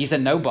 He's a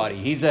nobody.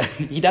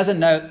 He doesn't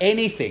know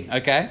anything,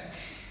 okay?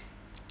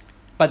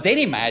 But then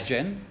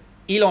imagine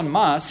Elon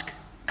Musk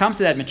comes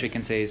to that matric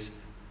and says,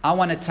 I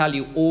want to tell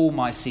you all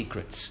my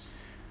secrets.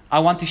 I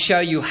want to show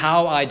you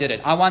how I did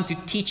it. I want to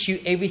teach you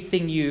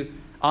everything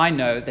I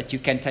know that you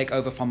can take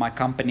over from my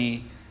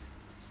company,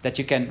 that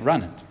you can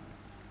run it.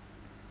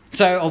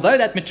 So although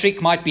that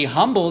matric might be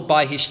humbled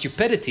by his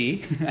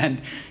stupidity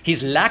and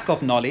his lack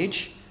of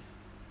knowledge,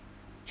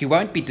 he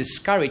won't be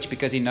discouraged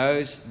because he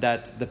knows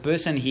that the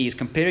person he is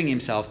comparing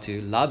himself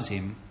to loves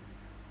him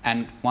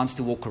and wants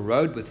to walk a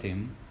road with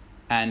him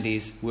and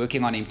is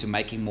working on him to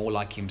make him more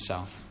like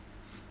himself.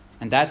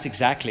 And that's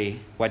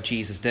exactly what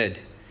Jesus did.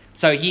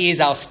 So he is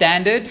our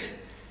standard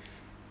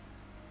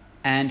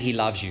and he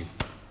loves you.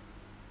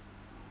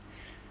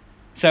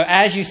 So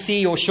as you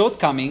see your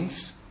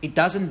shortcomings, it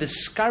doesn't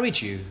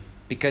discourage you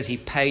because he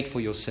paid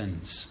for your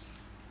sins.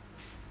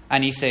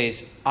 And he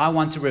says, I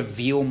want to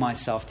reveal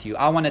myself to you.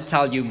 I want to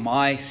tell you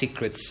my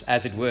secrets,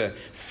 as it were,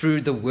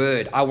 through the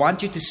word. I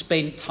want you to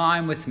spend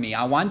time with me.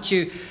 I want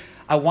to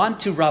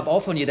rub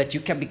off on you that you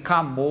can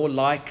become more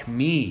like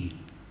me.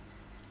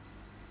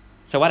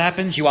 So what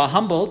happens? You are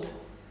humbled,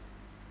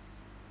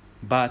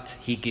 but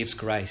he gives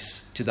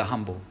grace to the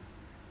humble.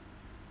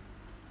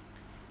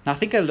 Now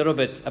think a little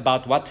bit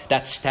about what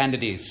that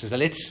standard is. So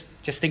let's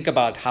just think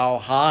about how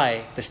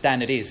high the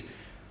standard is.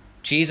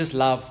 Jesus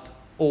loved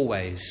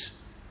always.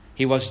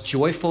 He was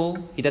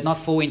joyful. He did not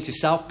fall into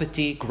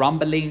self-pity,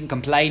 grumbling,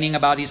 complaining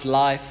about his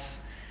life.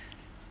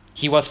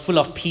 He was full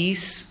of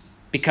peace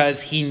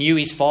because he knew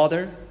his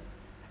Father.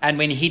 And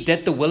when he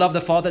did the will of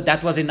the Father,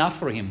 that was enough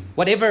for him.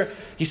 Whatever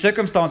his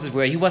circumstances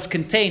were, he was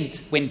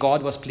content when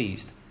God was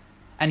pleased.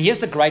 And here's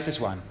the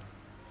greatest one.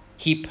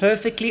 He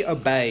perfectly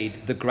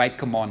obeyed the great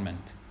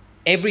commandment.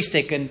 Every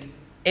second,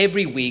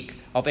 every week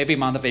of every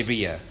month of every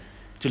year.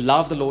 To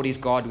love the Lord his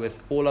God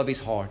with all of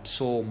his heart,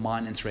 soul,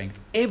 mind, and strength.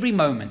 Every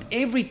moment,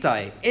 every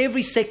day,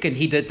 every second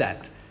he did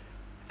that.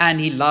 And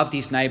he loved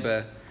his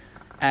neighbor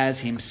as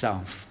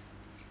himself.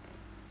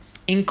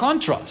 In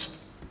contrast,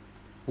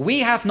 we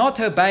have not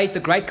obeyed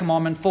the great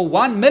commandment for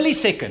 1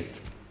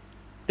 millisecond.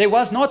 There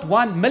was not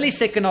 1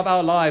 millisecond of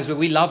our lives where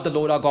we loved the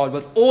Lord our God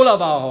with all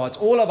of our hearts,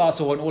 all of our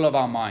soul, and all of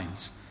our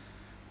minds.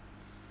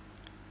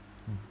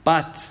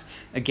 But,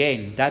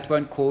 again, that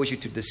won't cause you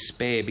to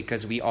despair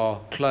because we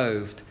are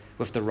clothed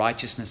with the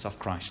righteousness of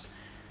Christ.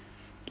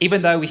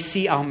 Even though we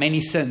see our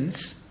many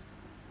sins,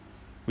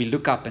 we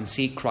look up and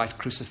see Christ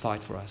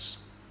crucified for us.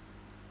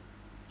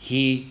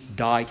 He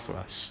died for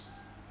us.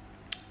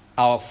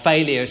 Our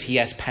failures he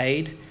has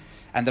paid,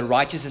 and the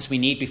righteousness we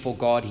need before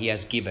God he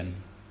has given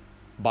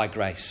by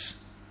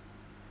grace.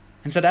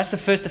 And so that's the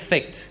first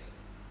effect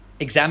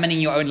examining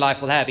your own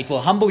life will have. It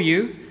will humble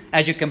you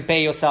as you compare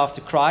yourself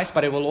to Christ,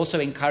 but it will also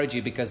encourage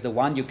you because the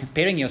one you're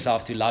comparing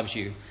yourself to loves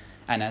you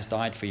and has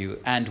died for you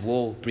and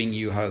will bring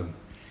you home.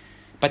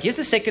 But here's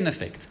the second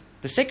effect.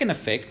 The second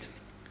effect,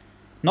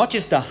 not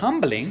just the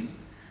humbling,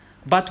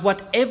 but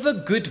whatever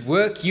good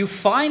work you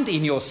find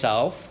in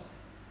yourself,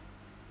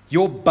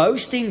 your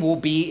boasting will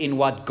be in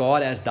what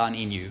God has done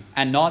in you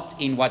and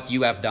not in what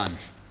you have done.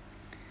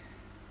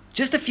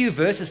 Just a few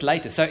verses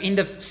later, so in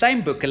the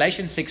same book,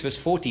 Galatians 6 verse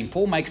 14,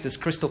 Paul makes this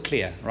crystal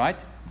clear,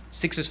 right?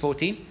 6 verse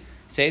 14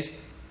 says,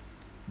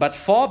 but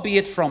far be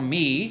it from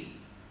me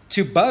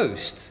to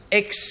boast,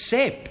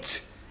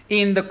 except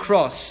in the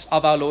cross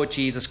of our Lord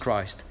Jesus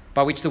Christ,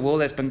 by which the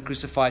world has been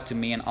crucified to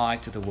me and I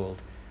to the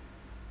world.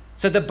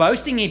 So the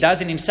boasting he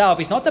does in himself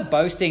is not the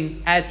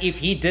boasting as if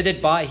he did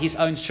it by his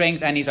own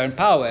strength and his own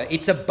power.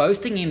 It's a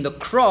boasting in the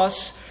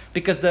cross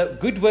because the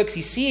good works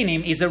he sees in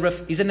him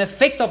is an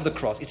effect of the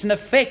cross. It's an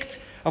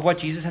effect of what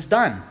Jesus has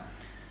done.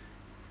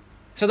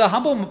 So the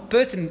humble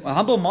person, a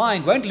humble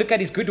mind won't look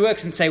at his good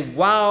works and say,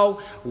 wow,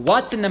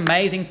 what an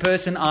amazing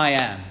person I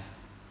am.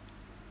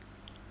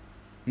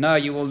 No,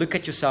 you will look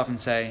at yourself and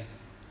say,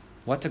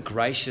 what a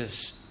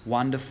gracious,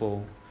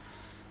 wonderful,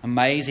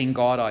 amazing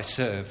God I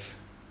serve,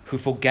 who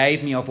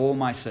forgave me of all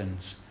my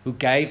sins, who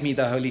gave me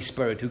the Holy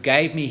Spirit, who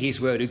gave me his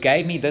word, who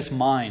gave me this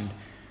mind,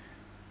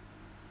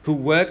 who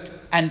worked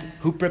and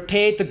who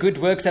prepared the good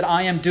works that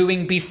I am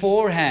doing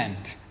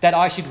beforehand, that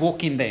I should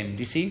walk in them.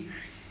 Do you see?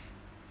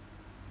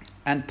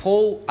 And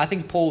I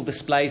think Paul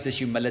displays this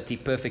humility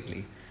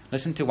perfectly.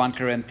 Listen to 1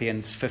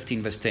 Corinthians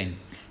 15 verse 10.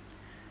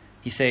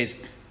 He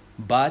says,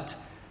 but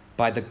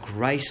by the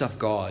grace of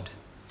God,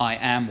 I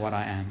am what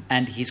I am,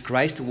 and his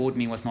grace toward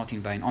me was not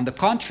in vain. On the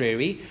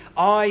contrary,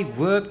 I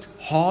worked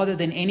harder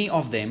than any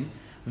of them,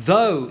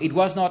 though it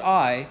was not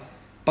I,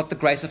 but the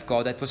grace of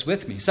God that was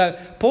with me. So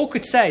Paul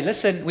could say,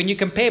 listen, when you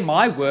compare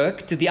my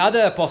work to the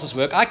other apostles'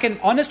 work, I can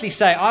honestly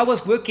say I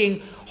was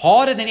working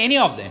harder than any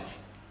of them.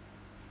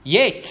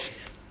 Yet,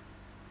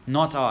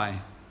 not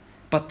I,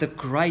 but the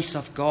grace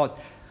of God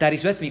that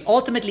is with me.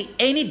 Ultimately,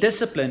 any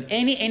discipline,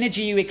 any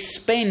energy you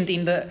expend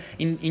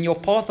in your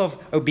path of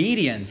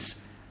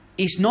obedience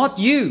is not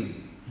you.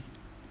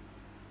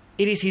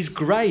 It is his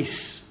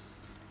grace.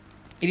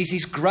 It is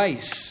his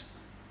grace.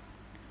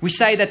 We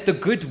say that the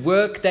good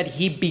work that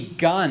he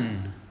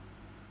begun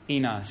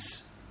in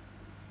us,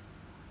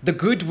 the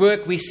good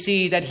work we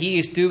see that he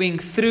is doing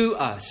through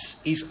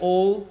us, is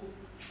all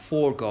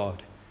for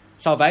God.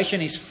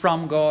 Salvation is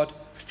from God,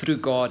 through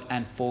God,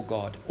 and for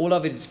God. All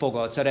of it is for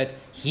God so that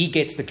he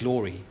gets the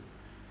glory.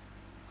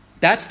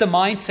 That's the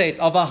mindset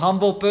of a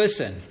humble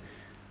person,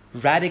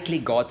 radically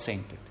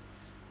God-centered.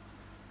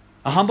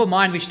 A humble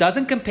mind which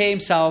doesn't compare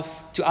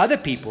himself to other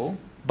people,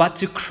 but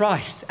to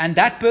Christ. And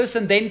that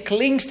person then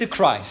clings to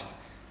Christ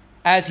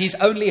as his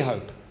only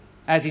hope,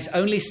 as his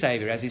only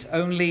Savior, as his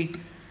only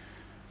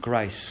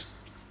grace.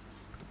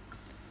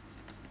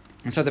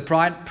 And so the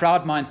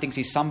proud mind thinks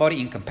he's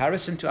somebody in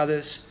comparison to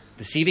others,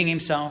 deceiving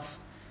himself.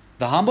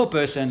 The humble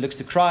person looks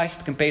to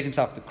Christ, compares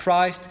himself to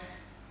Christ,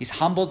 is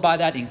humbled by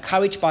that,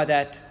 encouraged by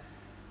that.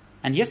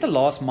 And here's the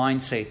last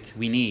mindset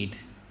we need,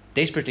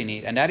 desperately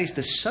need, and that is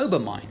the sober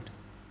mind.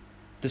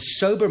 The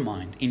sober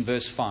mind in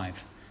verse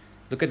 5.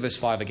 Look at verse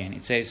 5 again.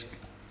 It says,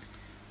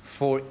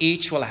 "For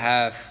each will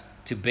have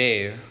to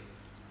bear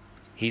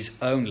his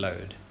own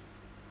load."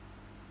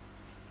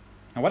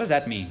 Now what does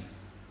that mean?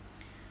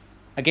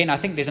 Again, I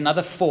think there's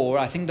another 4.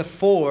 I think the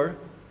 4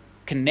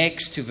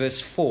 connects to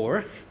verse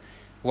 4.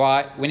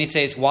 Why, when it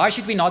says, why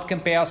should we not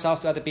compare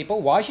ourselves to other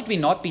people? Why should we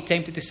not be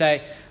tempted to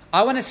say,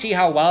 I want to see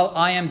how well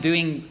I am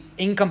doing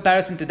in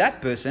comparison to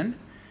that person?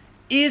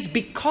 Is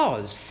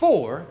because,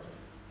 for,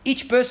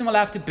 each person will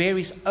have to bear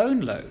his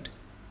own load.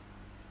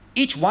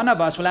 Each one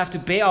of us will have to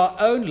bear our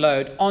own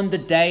load on the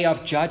day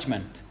of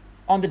judgment.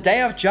 On the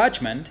day of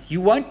judgment,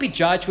 you won't be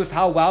judged with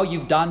how well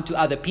you've done to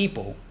other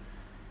people.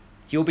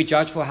 You'll be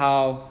judged for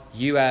how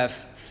you have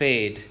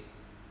fared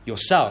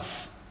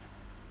yourself.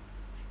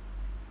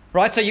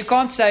 Right? So you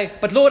can't say,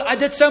 but Lord, I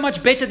did so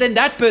much better than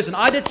that person.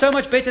 I did so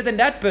much better than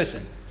that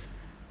person.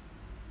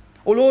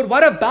 Or Lord,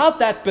 what about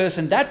that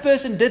person? That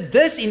person did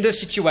this in this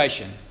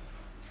situation.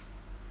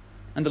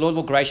 And the Lord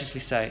will graciously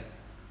say,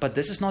 but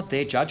this is not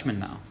their judgment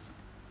now.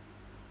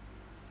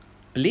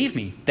 Believe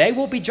me, they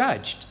will be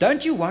judged.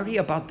 Don't you worry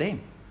about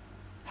them.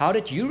 How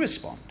did you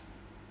respond?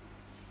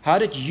 How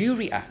did you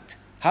react?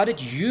 How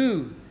did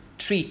you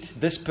treat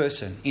this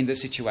person in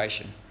this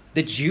situation?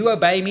 Did you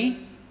obey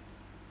me?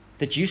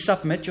 Did you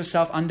submit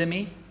yourself under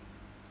me?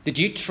 Did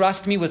you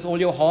trust me with all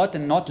your heart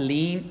and not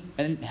lean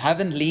and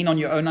haven't leaned on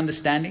your own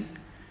understanding?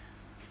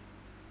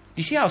 Do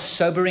you see how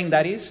sobering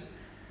that is?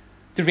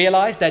 To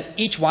realize that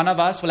each one of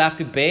us will have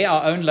to bear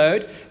our own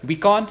load.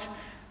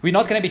 We're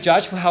not going to be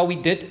judged for how we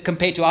did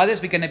compared to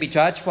others. We're going to be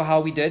judged for how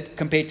we did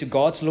compared to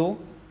God's law.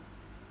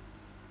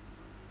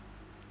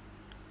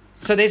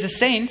 So there's a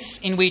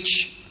sense in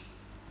which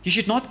you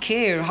should not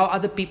care how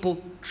other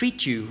people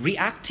treat you,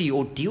 react to you,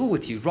 or deal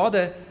with you.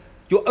 Rather,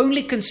 your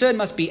only concern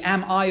must be,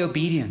 am I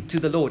obedient to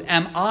the Lord?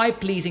 Am I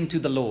pleasing to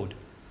the Lord?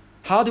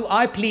 How do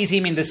I please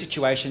Him in this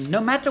situation? No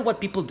matter what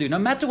people do, no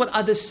matter what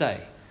others say.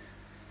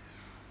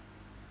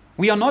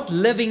 We are not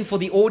living for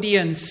the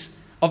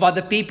audience of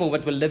other people,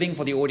 but we're living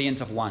for the audience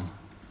of one.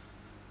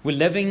 We're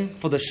living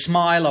for the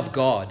smile of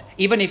God.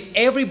 Even if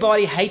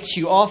everybody hates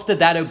you after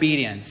that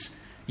obedience,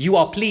 you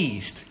are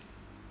pleased.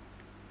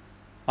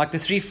 Like the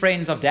 3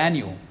 friends of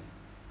Daniel,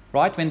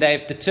 right? When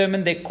they've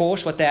determined their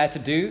course, what they had to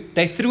do,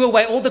 they threw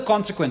away all the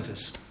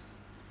consequences.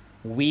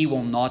 We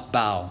will not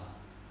bow.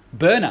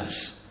 Burn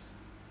us,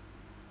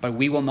 but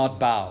we will not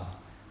bow,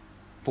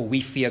 for we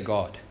fear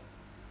God.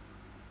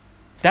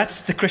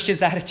 That's the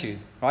Christian's attitude,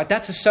 right?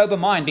 That's a sober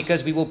mind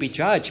because we will be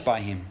judged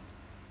by Him.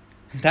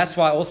 That's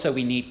why also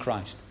we need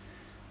Christ.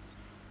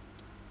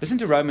 Listen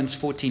to Romans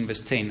 14 verse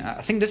 10.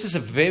 I think this is a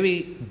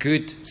very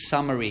good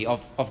summary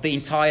of the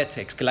entire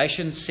text.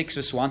 Galatians 6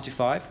 verse 1 to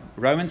 5.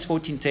 Romans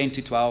 14, 10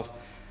 to 12.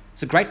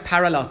 It's a great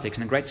parallel text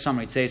and a great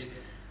summary. It says,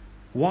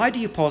 why do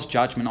you pass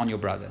judgment on your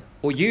brother?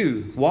 Or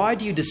you, why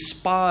do you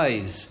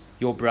despise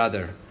your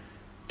brother?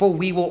 For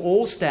we will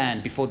all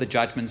stand before the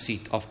judgment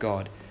seat of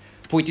God.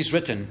 For it is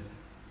written,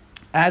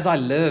 as I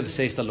live,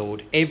 says the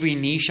Lord, every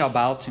knee shall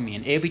bow to me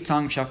and every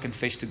tongue shall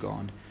confess to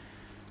God.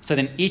 So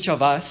then each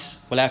of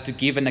us will have to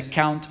give an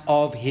account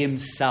of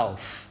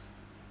himself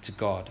to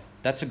God.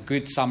 That's a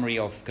good summary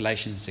of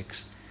Galatians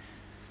 6.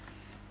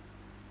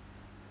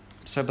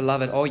 So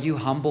beloved, are you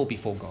humble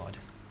before God?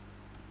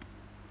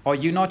 Are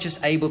you not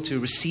just able to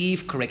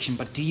receive correction,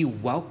 but do you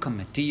welcome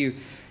it? Do you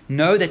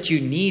know that you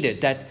need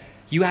it? That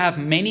you have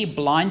many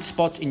blind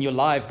spots in your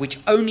life which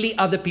only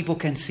other people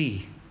can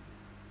see?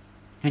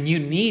 And you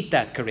need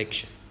that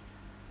correction.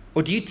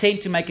 Or do you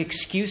tend to make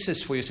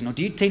excuses for your sin? Or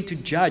do you tend to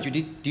judge? Or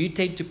do you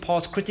tend to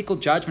pass critical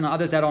judgment on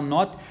others that are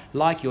not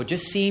like you? Or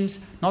just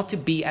seems not to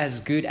be as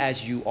good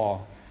as you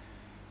are?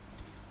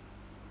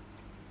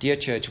 Dear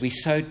church, we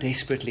so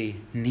desperately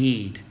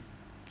need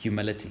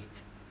humility.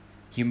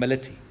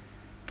 Humility.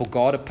 For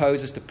God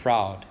opposes the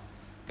proud,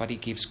 but He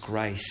gives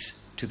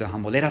grace to the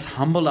humble. Let us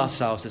humble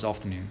ourselves this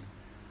afternoon.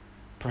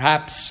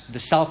 Perhaps the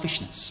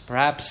selfishness.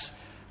 Perhaps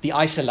the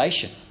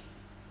isolation.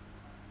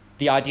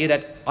 The idea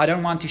that I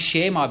don't want to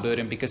share my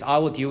burden because I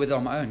will deal with it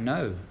on my own.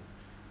 No.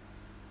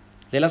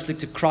 Let us look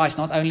to Christ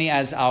not only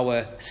as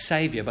our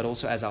Savior, but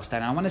also as our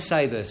stand. And I want to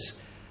say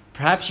this.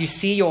 Perhaps you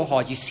see your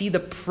heart. You see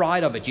the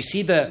pride of it. You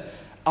see the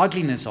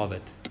ugliness of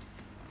it.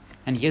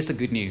 And here's the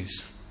good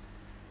news.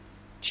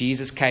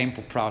 Jesus came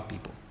for proud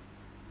people.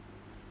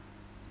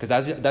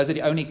 Because those are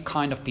the only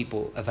kind of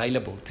people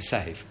available to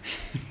save.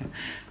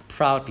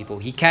 Proud people.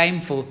 He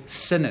came for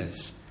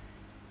sinners.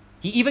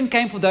 He even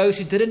came for those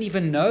who didn't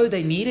even know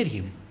they needed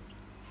him.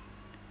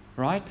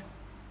 Right?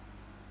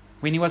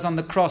 When he was on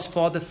the cross,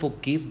 Father,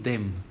 forgive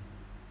them.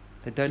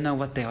 They don't know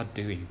what they are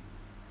doing.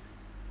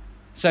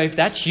 So if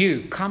that's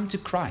you, come to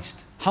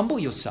Christ. Humble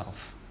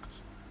yourself.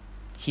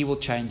 He will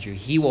change you.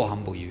 He will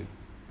humble you.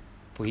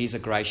 For he is a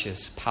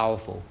gracious,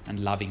 powerful,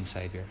 and loving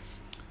Savior.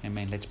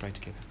 Amen. Let's pray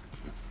together.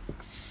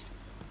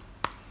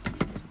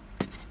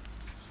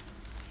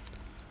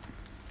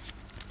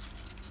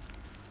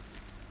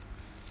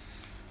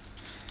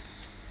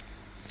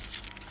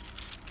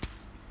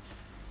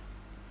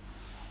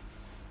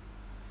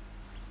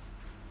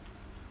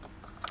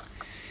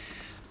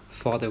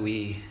 Father,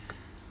 we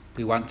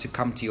want to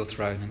come to your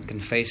throne and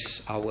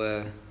confess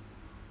our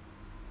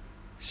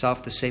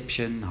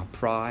self-deception, our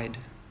pride.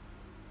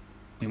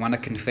 We want to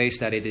confess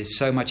that it is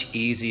so much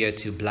easier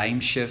to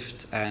blame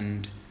shift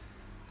and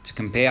to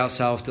compare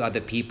ourselves to other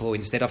people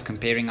instead of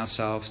comparing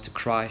ourselves to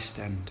Christ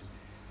and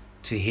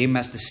to him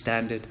as the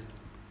standard.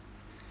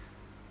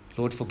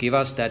 Lord, forgive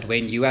us that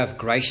when you have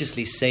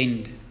graciously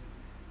sent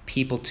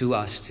people to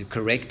us to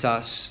correct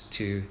us,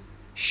 to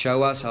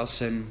show us our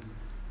sin,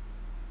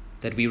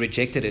 that we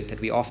rejected it, that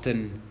we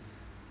often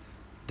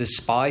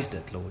despised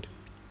it, Lord.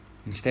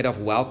 Instead of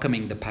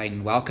welcoming the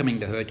pain, welcoming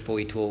the hurt, for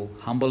it will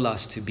humble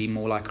us to be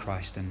more like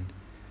Christ.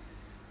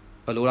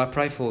 But Lord, I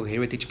pray for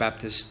Heritage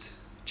Baptist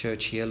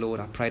Church here,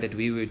 Lord. I pray that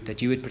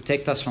you would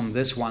protect us from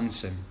this one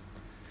sin.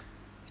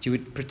 That you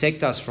would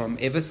protect us from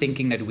ever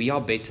thinking that we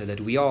are better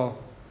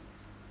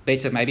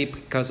maybe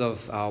because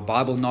of our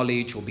Bible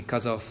knowledge or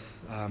because of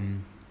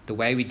the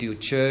way we do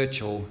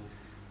church. Or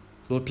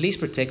Lord, please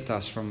protect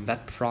us from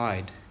that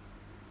pride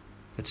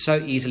that so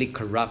easily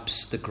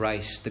corrupts the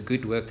grace, the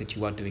good work that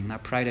you are doing. And I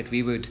pray that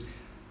we would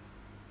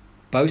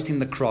boast in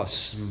the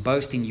cross and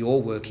boast in your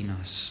work in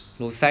us.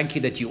 Lord, thank you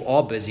that you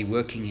are busy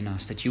working in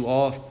us, that you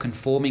are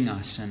conforming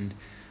us and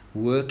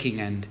working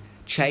and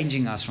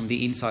changing us from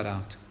the inside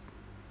out.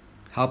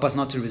 Help us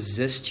not to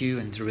resist you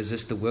and to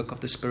resist the work of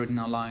the Spirit in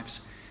our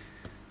lives.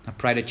 I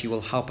pray that you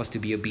will help us to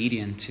be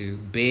obedient, to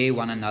bear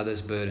one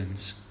another's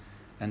burdens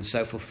and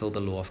so fulfill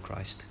the law of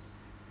Christ.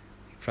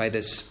 We pray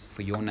this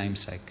for your name's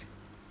sake.